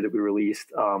inspired beer that we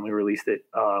released. We released it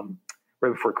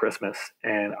right before Christmas,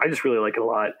 and I just really like it a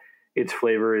lot. Its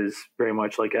flavor is very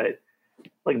much like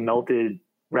melted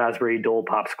raspberry Dole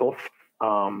popsicle.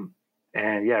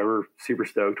 And yeah, we're super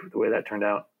stoked with the way that turned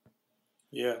out.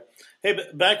 Yeah. Hey,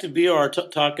 back to BR,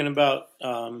 talking about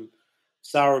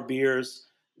sour beers.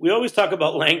 We always talk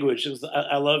about language.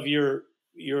 I love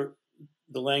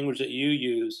the language that you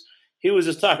use. He was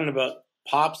just talking about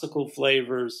popsicle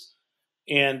flavors,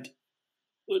 and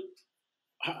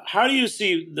how do you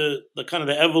see the kind of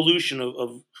the evolution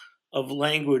of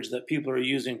language that people are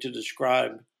using to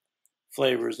describe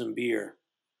flavors in beer?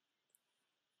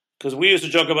 Because we used to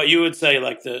joke about, you would say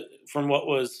from what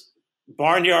was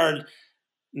Barnyard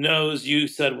Nose, you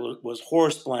said was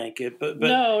horse blanket, but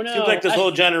no, it seems like this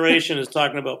whole generation is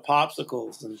talking about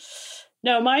popsicles. And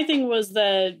no, my thing was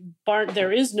that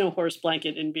there is no horse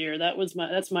blanket in beer.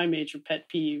 That's my major pet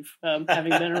peeve,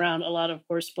 having been around a lot of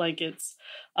horse blankets.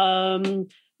 No,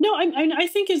 I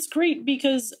think it's great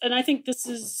because, and I think this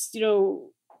is,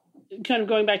 kind of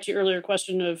going back to your earlier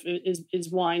question of is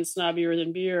wine snobbier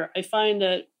than beer? I find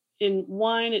that in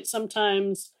wine,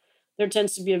 there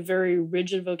tends to be a very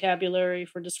rigid vocabulary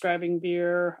for describing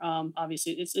beer.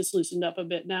 Obviously, it's loosened up a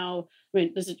bit now. I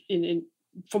mean,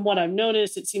 from what I've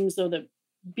noticed, it seems though that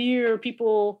beer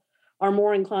people are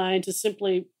more inclined to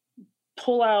simply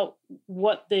pull out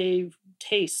what they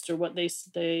taste or what they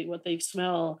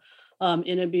smell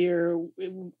in a beer,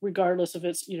 regardless of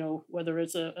it's whether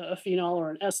it's a phenol or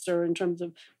an ester. In terms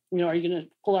of are you going to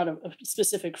pull out a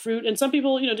specific fruit? And some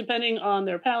people, depending on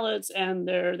their palates and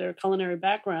their culinary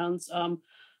backgrounds.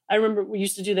 I remember we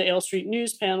used to do the Ale Street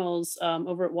News panels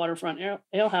over at Waterfront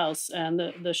Ale House, and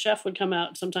the chef would come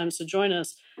out sometimes to join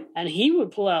us, and he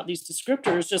would pull out these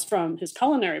descriptors just from his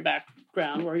culinary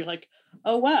background, where you're like,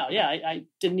 oh wow, yeah, I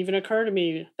didn't even occur to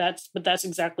me that's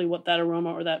exactly what that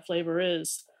aroma or that flavor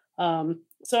is.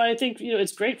 So I think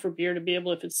it's great for beer to be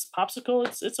able, if it's popsicle,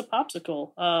 it's a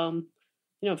popsicle.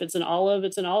 If it's an olive,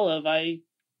 it's an olive. I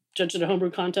judged at a homebrew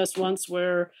contest once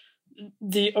where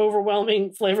the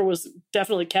overwhelming flavor was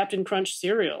definitely Captain Crunch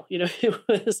cereal. It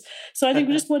was. So I think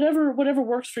just whatever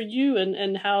works for you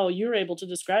and how you're able to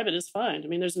describe it is fine. I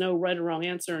mean, there's no right or wrong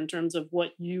answer in terms of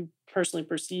what you personally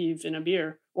perceive in a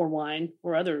beer or wine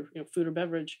or other food or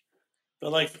beverage.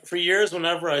 But for years,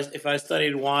 if I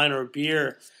studied wine or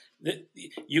beer,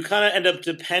 you kind of end up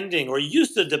depending, or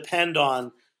used to depend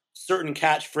on, certain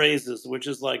catchphrases, which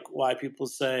is why people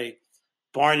say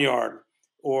Barnyard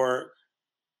or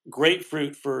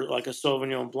grapefruit for a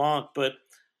Sauvignon Blanc. But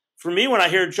for me, when I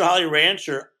hear Jolly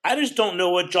Rancher, I just don't know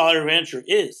what Jolly Rancher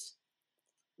is.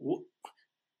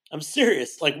 I'm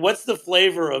serious. What's the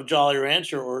flavor of Jolly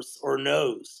Rancher or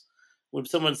nose when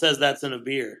someone says that's in a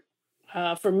beer?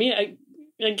 For me,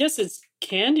 I guess it's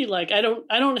candy-like.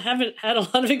 Haven't had a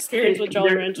lot of experience with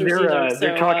Jolly Ranchers either.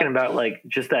 They're talking about like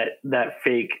just that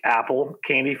fake apple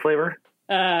candy flavor.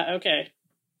 Okay.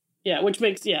 Yeah,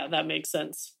 that makes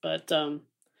sense. But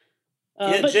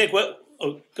Jake, what?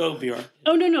 Oh, go Bjorn.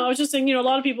 Oh no, I was just saying, a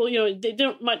lot of people, they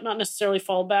might not necessarily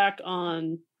fall back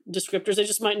on descriptors. They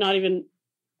just might not even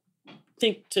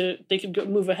think they could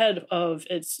move ahead of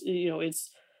it's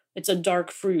a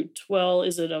dark fruit. Well,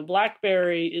 is it a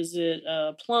blackberry? Is it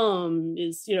a plum?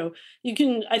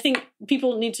 I think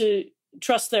people need to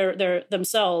trust their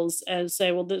themselves and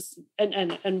say, well, this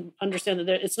and understand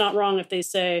that it's not wrong if they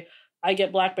say, I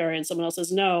get blackberry, and someone else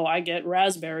says, no, I get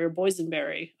raspberry or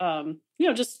boysenberry.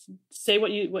 Just say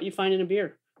what you find in a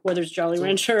beer, whether it's Jolly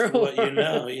Rancher or what you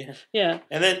know. Yeah. Yeah.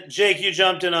 And then Jake, you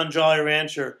jumped in on Jolly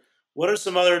Rancher. What are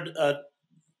some other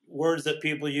words that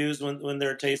people use when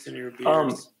they're tasting your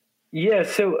beers? Yeah,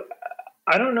 so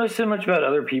I don't know so much about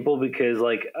other people because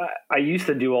like I used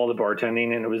to do all the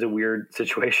bartending, and it was a weird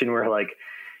situation where like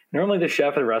normally the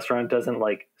chef at the restaurant doesn't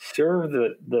like serve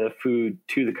the food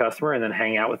to the customer and then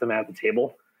hang out with them at the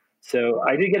table. So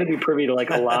I did get to be privy to like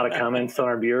a lot of comments on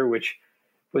our beer, which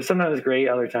was sometimes great,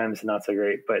 other times not so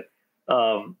great. But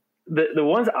the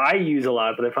ones I use a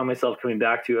lot that I find myself coming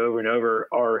back to over and over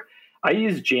are I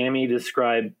use jammy to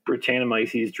describe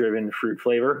Brettanomyces driven fruit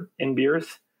flavor in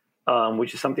beers,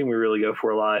 which is something we really go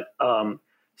for a lot.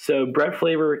 So Brett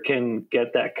flavor can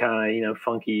get that kind of,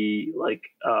 funky, like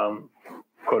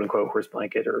quote unquote horse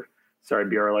blanket or sorry,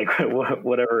 BR, like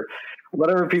whatever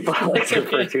people like to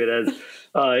refer to it as.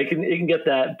 It can get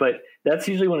that, but that's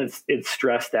usually when it's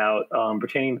stressed out.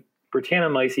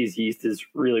 Brettanomyces yeast is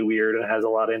really weird and has a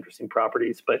lot of interesting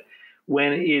properties, but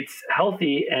when it's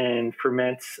healthy and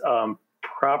ferments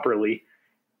properly,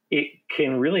 it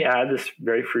can really add this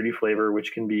very fruity flavor,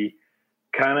 which can be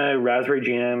kind of raspberry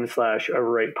jam /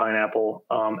 overripe pineapple.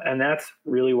 And that's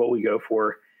really what we go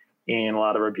for in a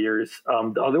lot of our beers.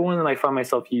 The other one that I find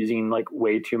myself using like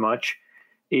way too much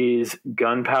is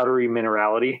gunpowdery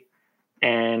minerality.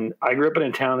 And I grew up in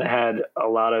a town that had a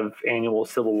lot of annual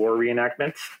Civil War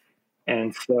reenactments.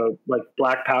 And so like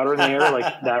black powder in the air,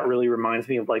 like that really reminds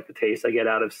me of like the taste I get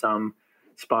out of some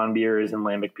Spawn beers and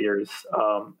Lambic beers.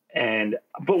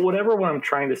 But whatever what I'm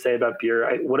trying to say about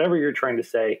beer, whatever you're trying to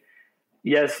say,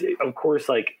 yes, of course,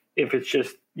 like if it's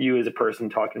just you as a person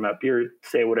talking about beer,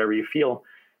 say whatever you feel.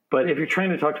 But if you're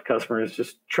trying to talk to customers,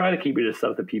 just try to keep it to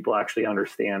stuff that people actually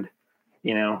understand.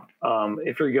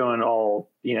 If you're going all,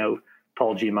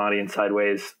 Paul Giamatti and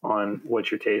sideways on what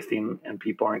you're tasting and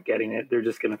people aren't getting it, they're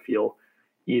just going to feel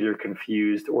either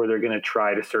confused or they're going to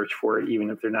try to search for it, even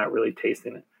if they're not really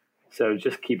tasting it. So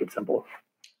just keep it simple.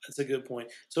 That's a good point.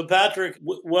 So Patrick,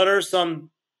 what are some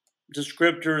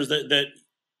descriptors that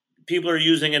people are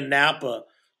using in Napa,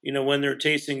 when they're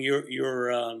tasting your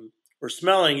or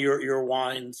smelling your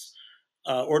wines,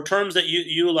 or terms that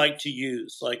you like to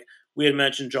use? Like we had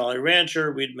mentioned Jolly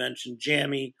Rancher, we'd mentioned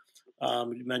jammy,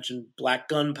 we'd mentioned black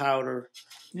gunpowder.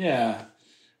 Yeah.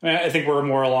 I think we're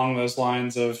more along those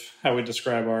lines of how we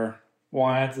describe our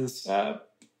wines as kind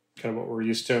of what we're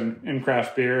used to in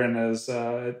craft beer, and as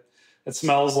it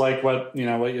smells like what you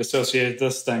associate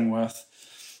this thing with.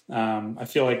 I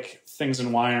feel like things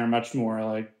in wine are much more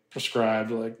like prescribed,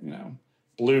 like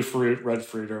blue fruit, red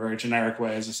fruit, are very generic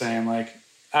ways of saying like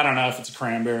I don't know if it's a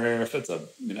cranberry or if it's a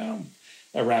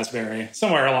a raspberry,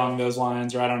 somewhere along those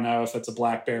lines, or I don't know if it's a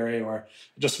blackberry or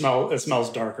it smells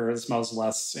darker, it smells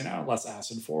less less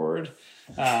acid forward.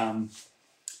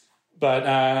 But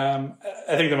I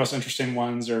think the most interesting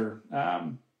ones are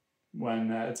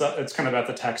when it's kind of about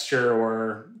the texture,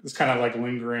 or it's kind of like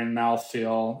lingering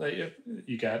mouthfeel that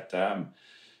you get,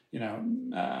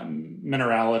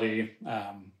 minerality.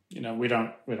 We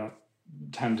don't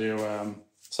tend to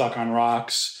suck on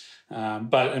rocks,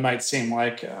 but it might seem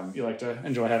like you like to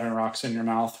enjoy having rocks in your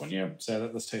mouth when you say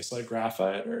that this tastes like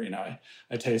graphite, or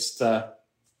I taste the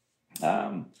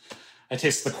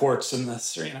quartz in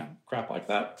this, or crap like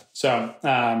that. So,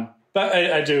 but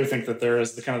I do think that there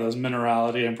is the kind of those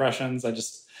minerality impressions. I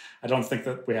don't think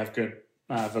that we have good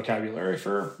vocabulary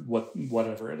for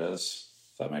whatever it is.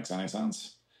 If that makes any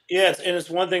sense. Yes, and it's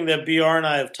one thing that BR and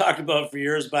I have talked about for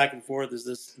years back and forth is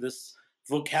this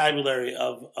vocabulary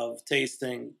of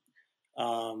tasting,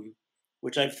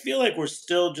 which I feel like we're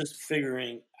still just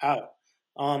figuring out.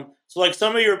 So like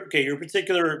some of your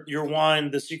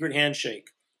wine, the Secret Handshake,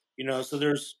 so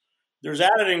there's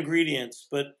added ingredients,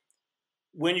 but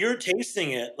when you're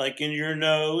tasting it, like in your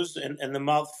nose and the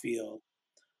mouthfeel,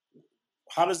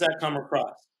 how does that come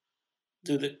across?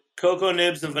 Do the cocoa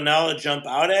nibs and vanilla jump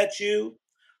out at you?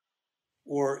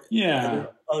 Or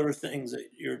other things that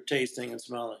you're tasting and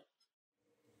smelling?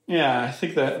 Yeah, I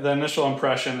think that the initial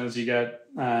impression is you get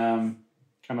kind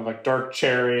of like dark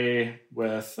cherry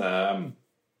with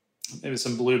maybe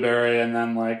some blueberry, and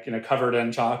then like, covered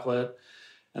in chocolate.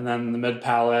 And then the mid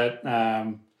palate,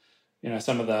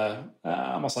 some of the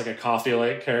almost like a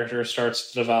coffee-like character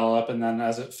starts to develop. And then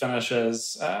as it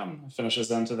finishes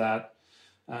into that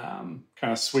kind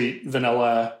of sweet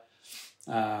vanilla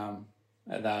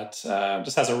that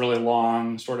just has a really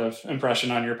long sort of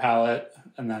impression on your palate,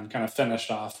 and then kind of finished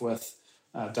off with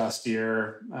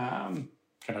dustier, kind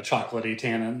of chocolatey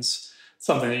tannins.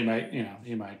 Something that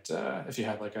you might if you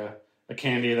had like a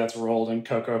candy that's rolled in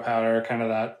cocoa powder, kind of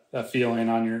that feeling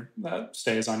that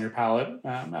stays on your palate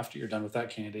after you're done with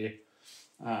that candy.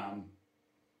 I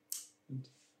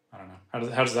don't know.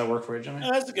 How does that work for you, Jimmy?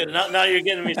 Oh, that's good. Now you're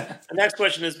getting me. The next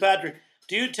question is, Patrick,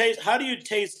 do you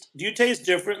taste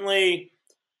differently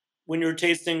when you're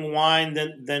tasting wine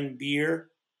than beer?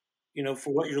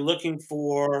 For what you're looking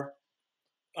for,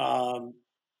 or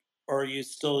are you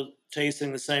still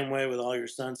tasting the same way with all your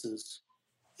senses?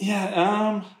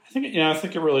 Yeah, I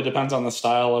think it really depends on the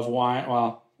style of wine.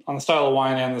 Well, on the style of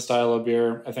wine and the style of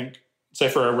beer. I think, say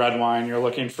for a red wine, you're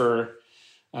looking for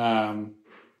the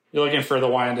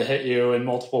wine to hit you in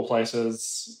multiple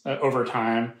places over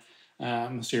time.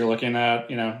 So you're looking at,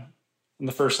 in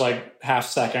the first like half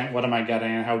second, what am I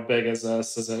getting? How big is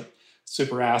this? Is it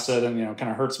super acid and,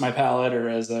 kind of hurts my palate, or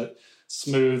is it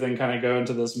smooth and kind of go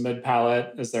into this mid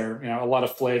palate? Is there, a lot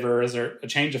of flavor? Is there a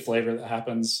change of flavor that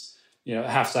happens, a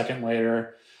half second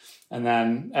later? And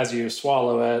then as you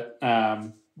swallow it,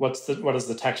 what does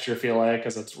the texture feel like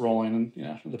as it's rolling,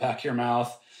 in the back of your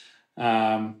mouth?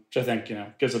 Which I think,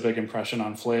 gives a big impression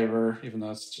on flavor, even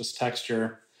though it's just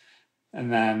texture.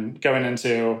 And then going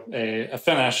into a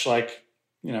finish, like,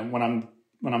 when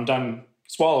I'm done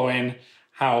swallowing,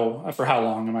 for how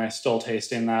long am I still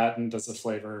tasting that, and does the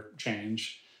flavor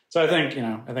change? So I think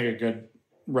a good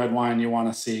red wine, you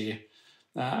want to see,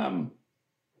 you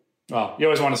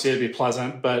always want to see it be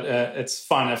pleasant, but it's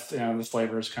fun if the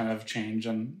flavors kind of change,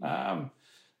 and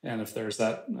if there's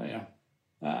that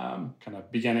kind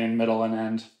of beginning, middle,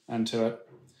 and end to it.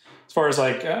 As far as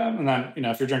like, and then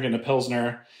if you're drinking a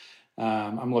Pilsner,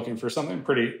 I'm looking for something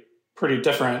pretty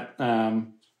different.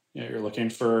 You're looking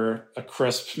for a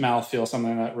crisp mouthfeel,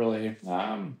 something that really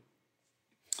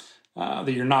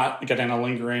that you're not getting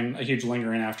a huge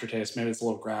lingering aftertaste. Maybe it's a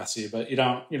little grassy, but you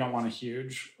don't want a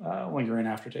huge lingering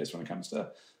aftertaste when it comes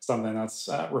to something that's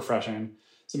refreshing.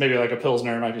 So maybe like a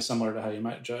Pilsner might be similar to how you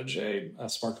might judge a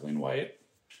sparkling white.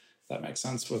 If that makes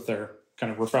sense, with their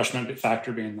kind of refreshment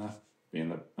factor being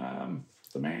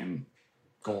the main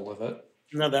goal of it.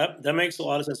 No, that makes a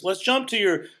lot of sense. Let's jump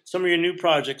to some of your new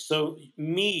projects. So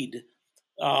mead,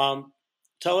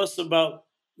 tell us about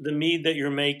the mead that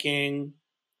you're making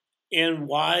and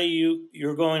why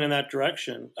you're going in that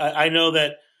direction. I know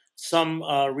that some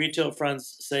retail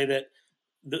friends say that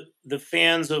the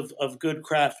fans of good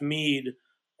craft mead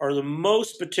are the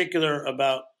most particular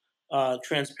about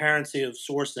transparency of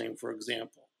sourcing, for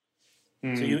example.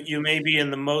 Mm. So you may be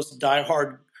in the most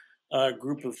diehard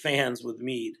group of fans with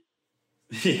mead.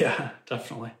 Yeah,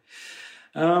 definitely.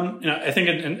 I think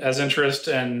as interest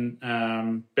in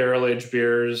barrel-aged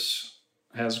beers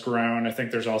has grown, I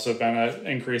think there's also been an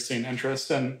increasing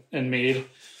interest in mead.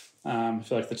 I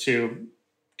feel like the two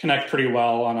connect pretty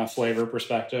well on a flavor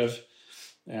perspective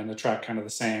and attract kind of the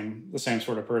same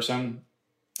sort of person.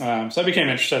 So I became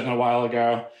interested in a while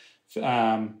ago,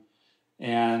 but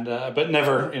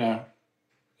never,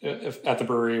 if at the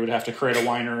brewery would have to create a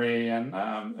winery, and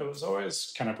it was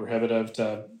always kind of prohibitive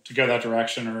to go that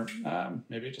direction, or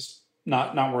maybe just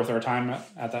not worth our time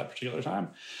at that particular time.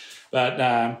 But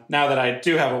now that I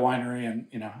do have a winery,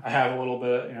 and I have a little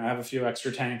bit, I have a few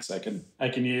extra tanks I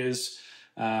can use.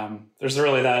 There's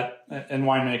really that in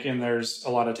winemaking. There's a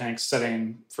lot of tanks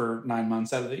sitting for 9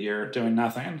 months out of the year doing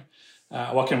nothing.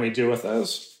 What can we do with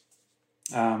those?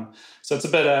 So it's a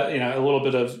bit, a little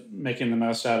bit of making the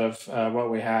most out of what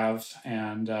we have,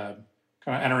 and kind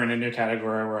of entering a new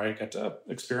category where I get to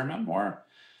experiment more.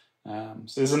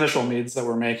 So these initial meads that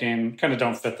we're making kind of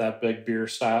don't fit that big beer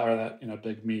style, or that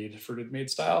big fruited mead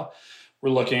style. We're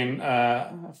looking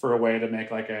for a way to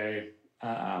make like a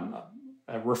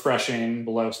refreshing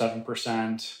below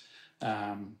 7%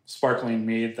 sparkling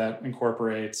mead that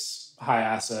incorporates high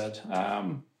acid,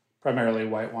 primarily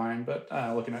white wine, but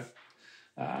looking at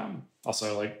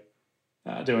also like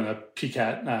doing a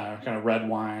Piquette kind of red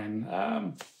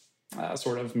wine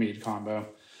sort of mead combo.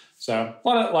 So a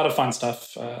lot of fun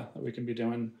stuff that we can be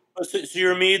doing. So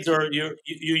your meads you're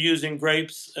using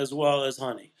grapes as well as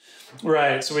honey,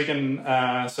 right? So we can.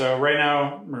 So right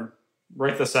now,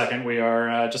 right this second, we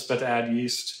are just about to add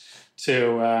yeast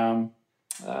to,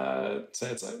 so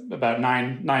it's about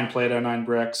nine Plato, 9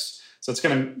 Brix. So it's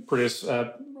going to produce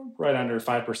right under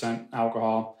 5%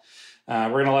 alcohol. We're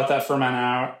going to let that ferment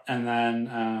out, and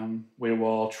then we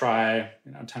will try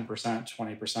 10%,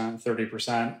 20%,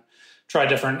 30%. Try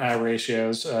different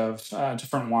ratios of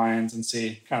different wines and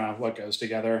see kind of what goes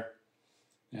together.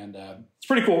 And it's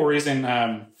pretty cool. We're using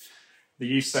the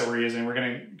yeast that we're using. We're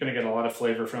going to get a lot of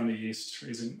flavor from the yeast. We're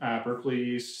using Berkeley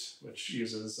yeast, which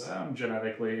uses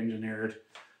genetically engineered,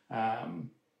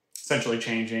 essentially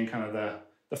changing kind of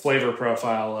the flavor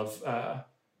profile of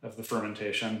the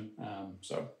fermentation.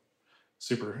 So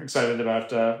super excited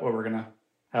about what we're gonna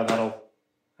how that'll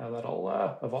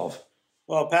evolve.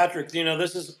 Well, Patrick,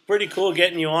 this is pretty cool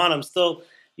getting you on. I'm still,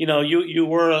 you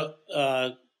were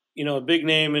a big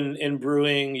name in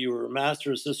brewing. You were a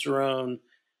master of Cicerone,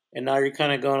 and now you're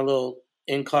kind of going a little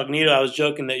incognito. I was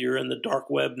joking that you're in the dark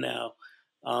web now.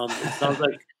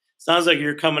 It sounds like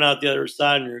you're coming out the other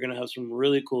side, and you're going to have some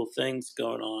really cool things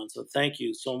going on. So thank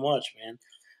you so much, man.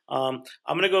 I'm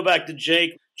going to go back to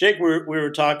Jake. Jake, we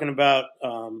were talking about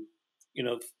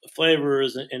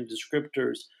flavors and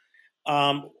descriptors.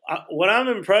 What I'm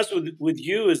impressed with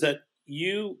you is that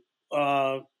you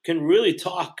can really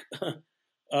talk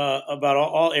about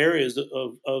all areas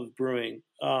of brewing.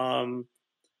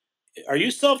 Are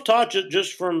you self-taught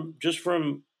just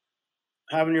from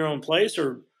having your own place,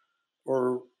 or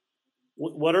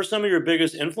what are some of your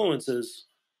biggest influences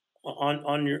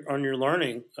on your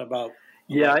learning about?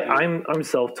 Yeah, I'm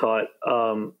self-taught.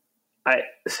 I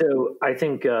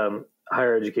think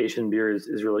higher education beer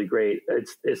is really great.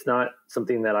 It's not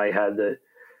something that I had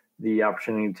the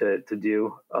opportunity to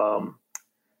do,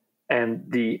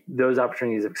 and those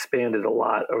opportunities have expanded a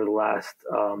lot over the last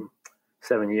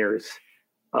 7 years.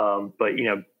 But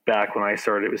back when I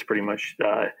started, it was pretty much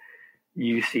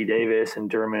UC Davis and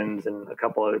Dermans and a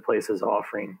couple other places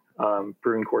offering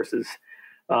brewing courses.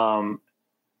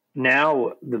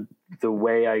 Now the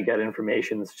way I get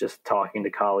information is just talking to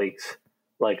colleagues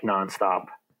like nonstop.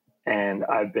 And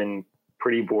I've been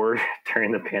pretty bored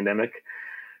during the pandemic.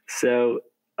 So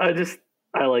I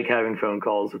like having phone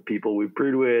calls with people we've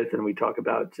brewed with, and we talk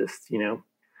about just,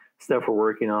 stuff we're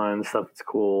working on, stuff that's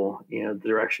cool, the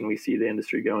direction we see the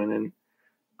industry going in.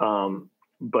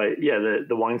 But yeah,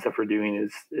 the wine stuff we're doing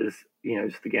is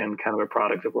just again, kind of a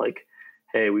product of like,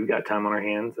 hey, we've got time on our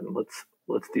hands, and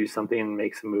let's do something and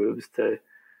make some moves to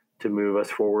move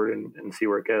us forward and see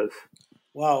where it goes.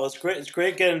 Wow, it's great. It's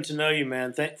great getting to know you,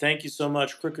 man. Thank you so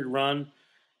much, Crooked Run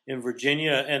in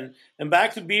Virginia, and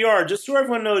back to BR. Just so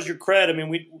everyone knows your cred. I mean,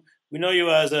 we know you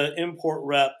as an import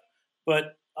rep,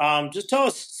 but just tell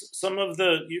us some of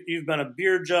you've been a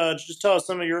beer judge. Just tell us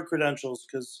some of your credentials,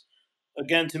 because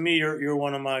again, to me, you're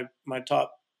one of my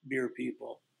top beer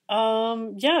people.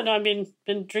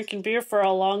 Been drinking beer for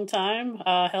a long time.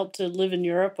 Helped to live in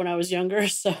Europe when I was younger,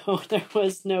 so there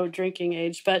was no drinking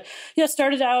age. But yeah,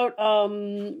 started out,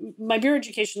 my beer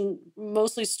education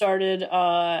mostly started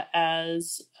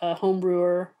as a home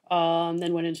brewer,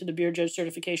 then went into the beer judge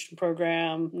certification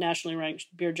program, nationally ranked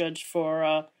beer judge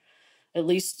for at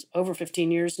least over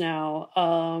 15 years now.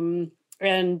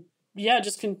 And yeah,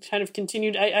 just kind of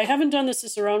continued. I haven't done the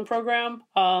Cicerone program,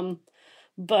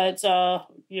 but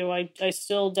I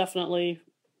still definitely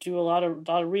do a lot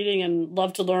of reading and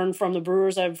love to learn from the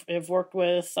brewers I've worked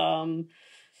with.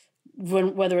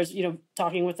 Whether it's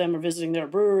talking with them or visiting their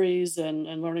breweries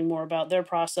and learning more about their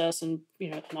process and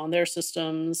and on their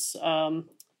systems,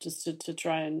 just to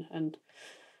try and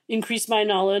increase my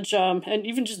knowledge, and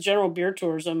even just general beer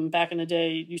tours. Back in the day,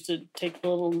 used to take the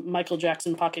little Michael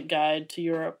Jackson pocket guide to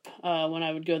Europe when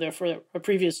I would go there for a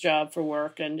previous job for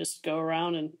work, and just go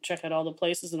around and check out all the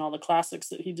places and all the classics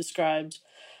that he described,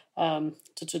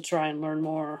 to try and learn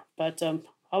more. But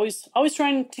always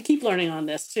trying to keep learning on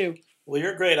this too. Well,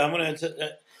 you're great. I'm going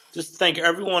to just thank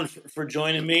everyone for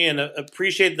joining me, and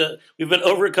appreciate we've been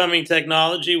overcoming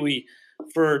technology.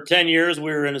 For 10 years,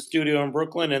 we were in a studio in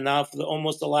Brooklyn, and now for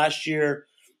almost the last year,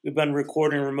 we've been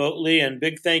recording remotely. And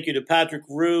big thank you to Patrick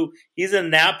Roux. He's in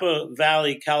Napa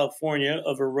Valley, California,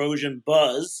 of Erosion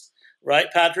Buzz. Right,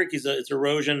 Patrick? It's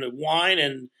Erosion wine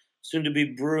and soon to be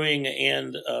brewing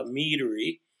and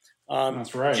meadery.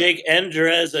 That's right. Jake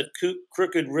Endres at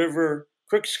Crooked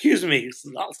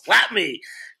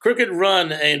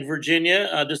Run in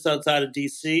Virginia, just outside of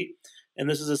D.C., and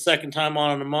this is the second time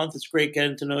on in a month. It's great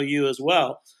getting to know you as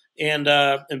well. And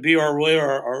B.R. Roy,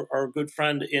 our good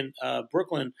friend in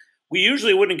Brooklyn. We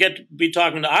usually wouldn't get to be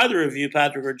talking to either of you,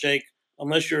 Patrick or Jake,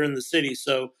 unless you're in the city.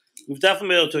 So we've definitely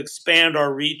been able to expand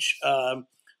our reach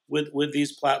with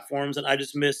these platforms. And I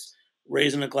just miss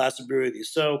raising a glass of beer with you.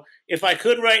 So if I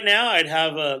could right now, I'd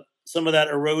have some of that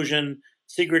erosion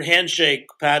secret handshake,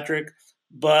 Patrick.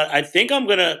 But I think I'm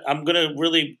gonna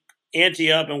really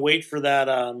ante up and wait for that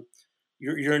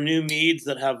your new meads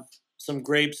that have some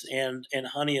grapes and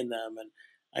honey in them. And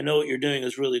I know what you're doing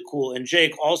is really cool. And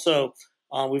Jake, also,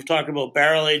 we've talked about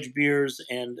barrel aged beers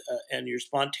and your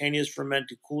spontaneous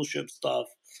fermented coolship stuff.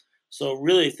 So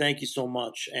really, thank you so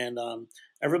much. And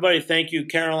everybody, thank you,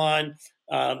 Caroline,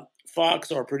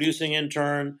 Fox, our producing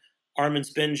intern, Armin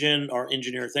Spingen, our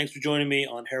engineer. Thanks for joining me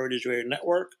on Heritage Radio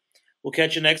Network. We'll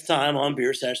catch you next time on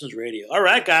Beer Sessions Radio. All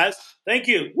right, guys. Thank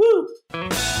you. Woo!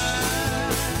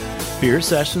 Beer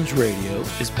Sessions Radio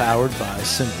is powered by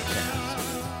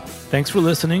Simplecast. Thanks for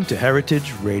listening to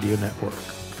Heritage Radio Network,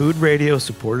 food radio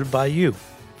supported by you.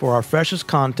 For our freshest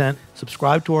content,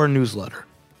 subscribe to our newsletter.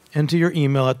 Enter your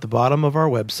email at the bottom of our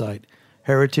website,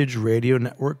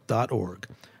 heritageradionetwork.org.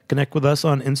 Connect with us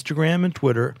on Instagram and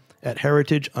Twitter at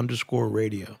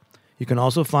heritage_radio. You can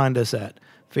also find us at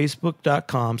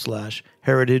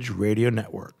facebook.com/Heritage Radio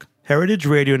Network. Heritage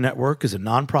Radio Network is a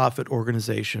nonprofit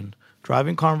organization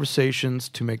driving conversations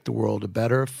to make the world a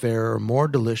better, fairer, more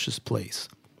delicious place.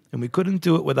 And we couldn't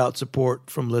do it without support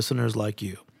from listeners like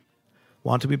you.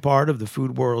 Want to be part of the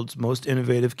food world's most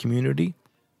innovative community?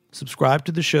 Subscribe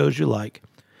to the shows you like.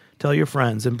 Tell your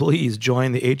friends, and please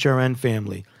join the HRN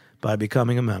family by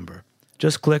becoming a member.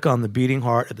 Just click on the beating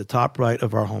heart at the top right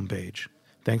of our homepage.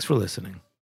 Thanks for listening.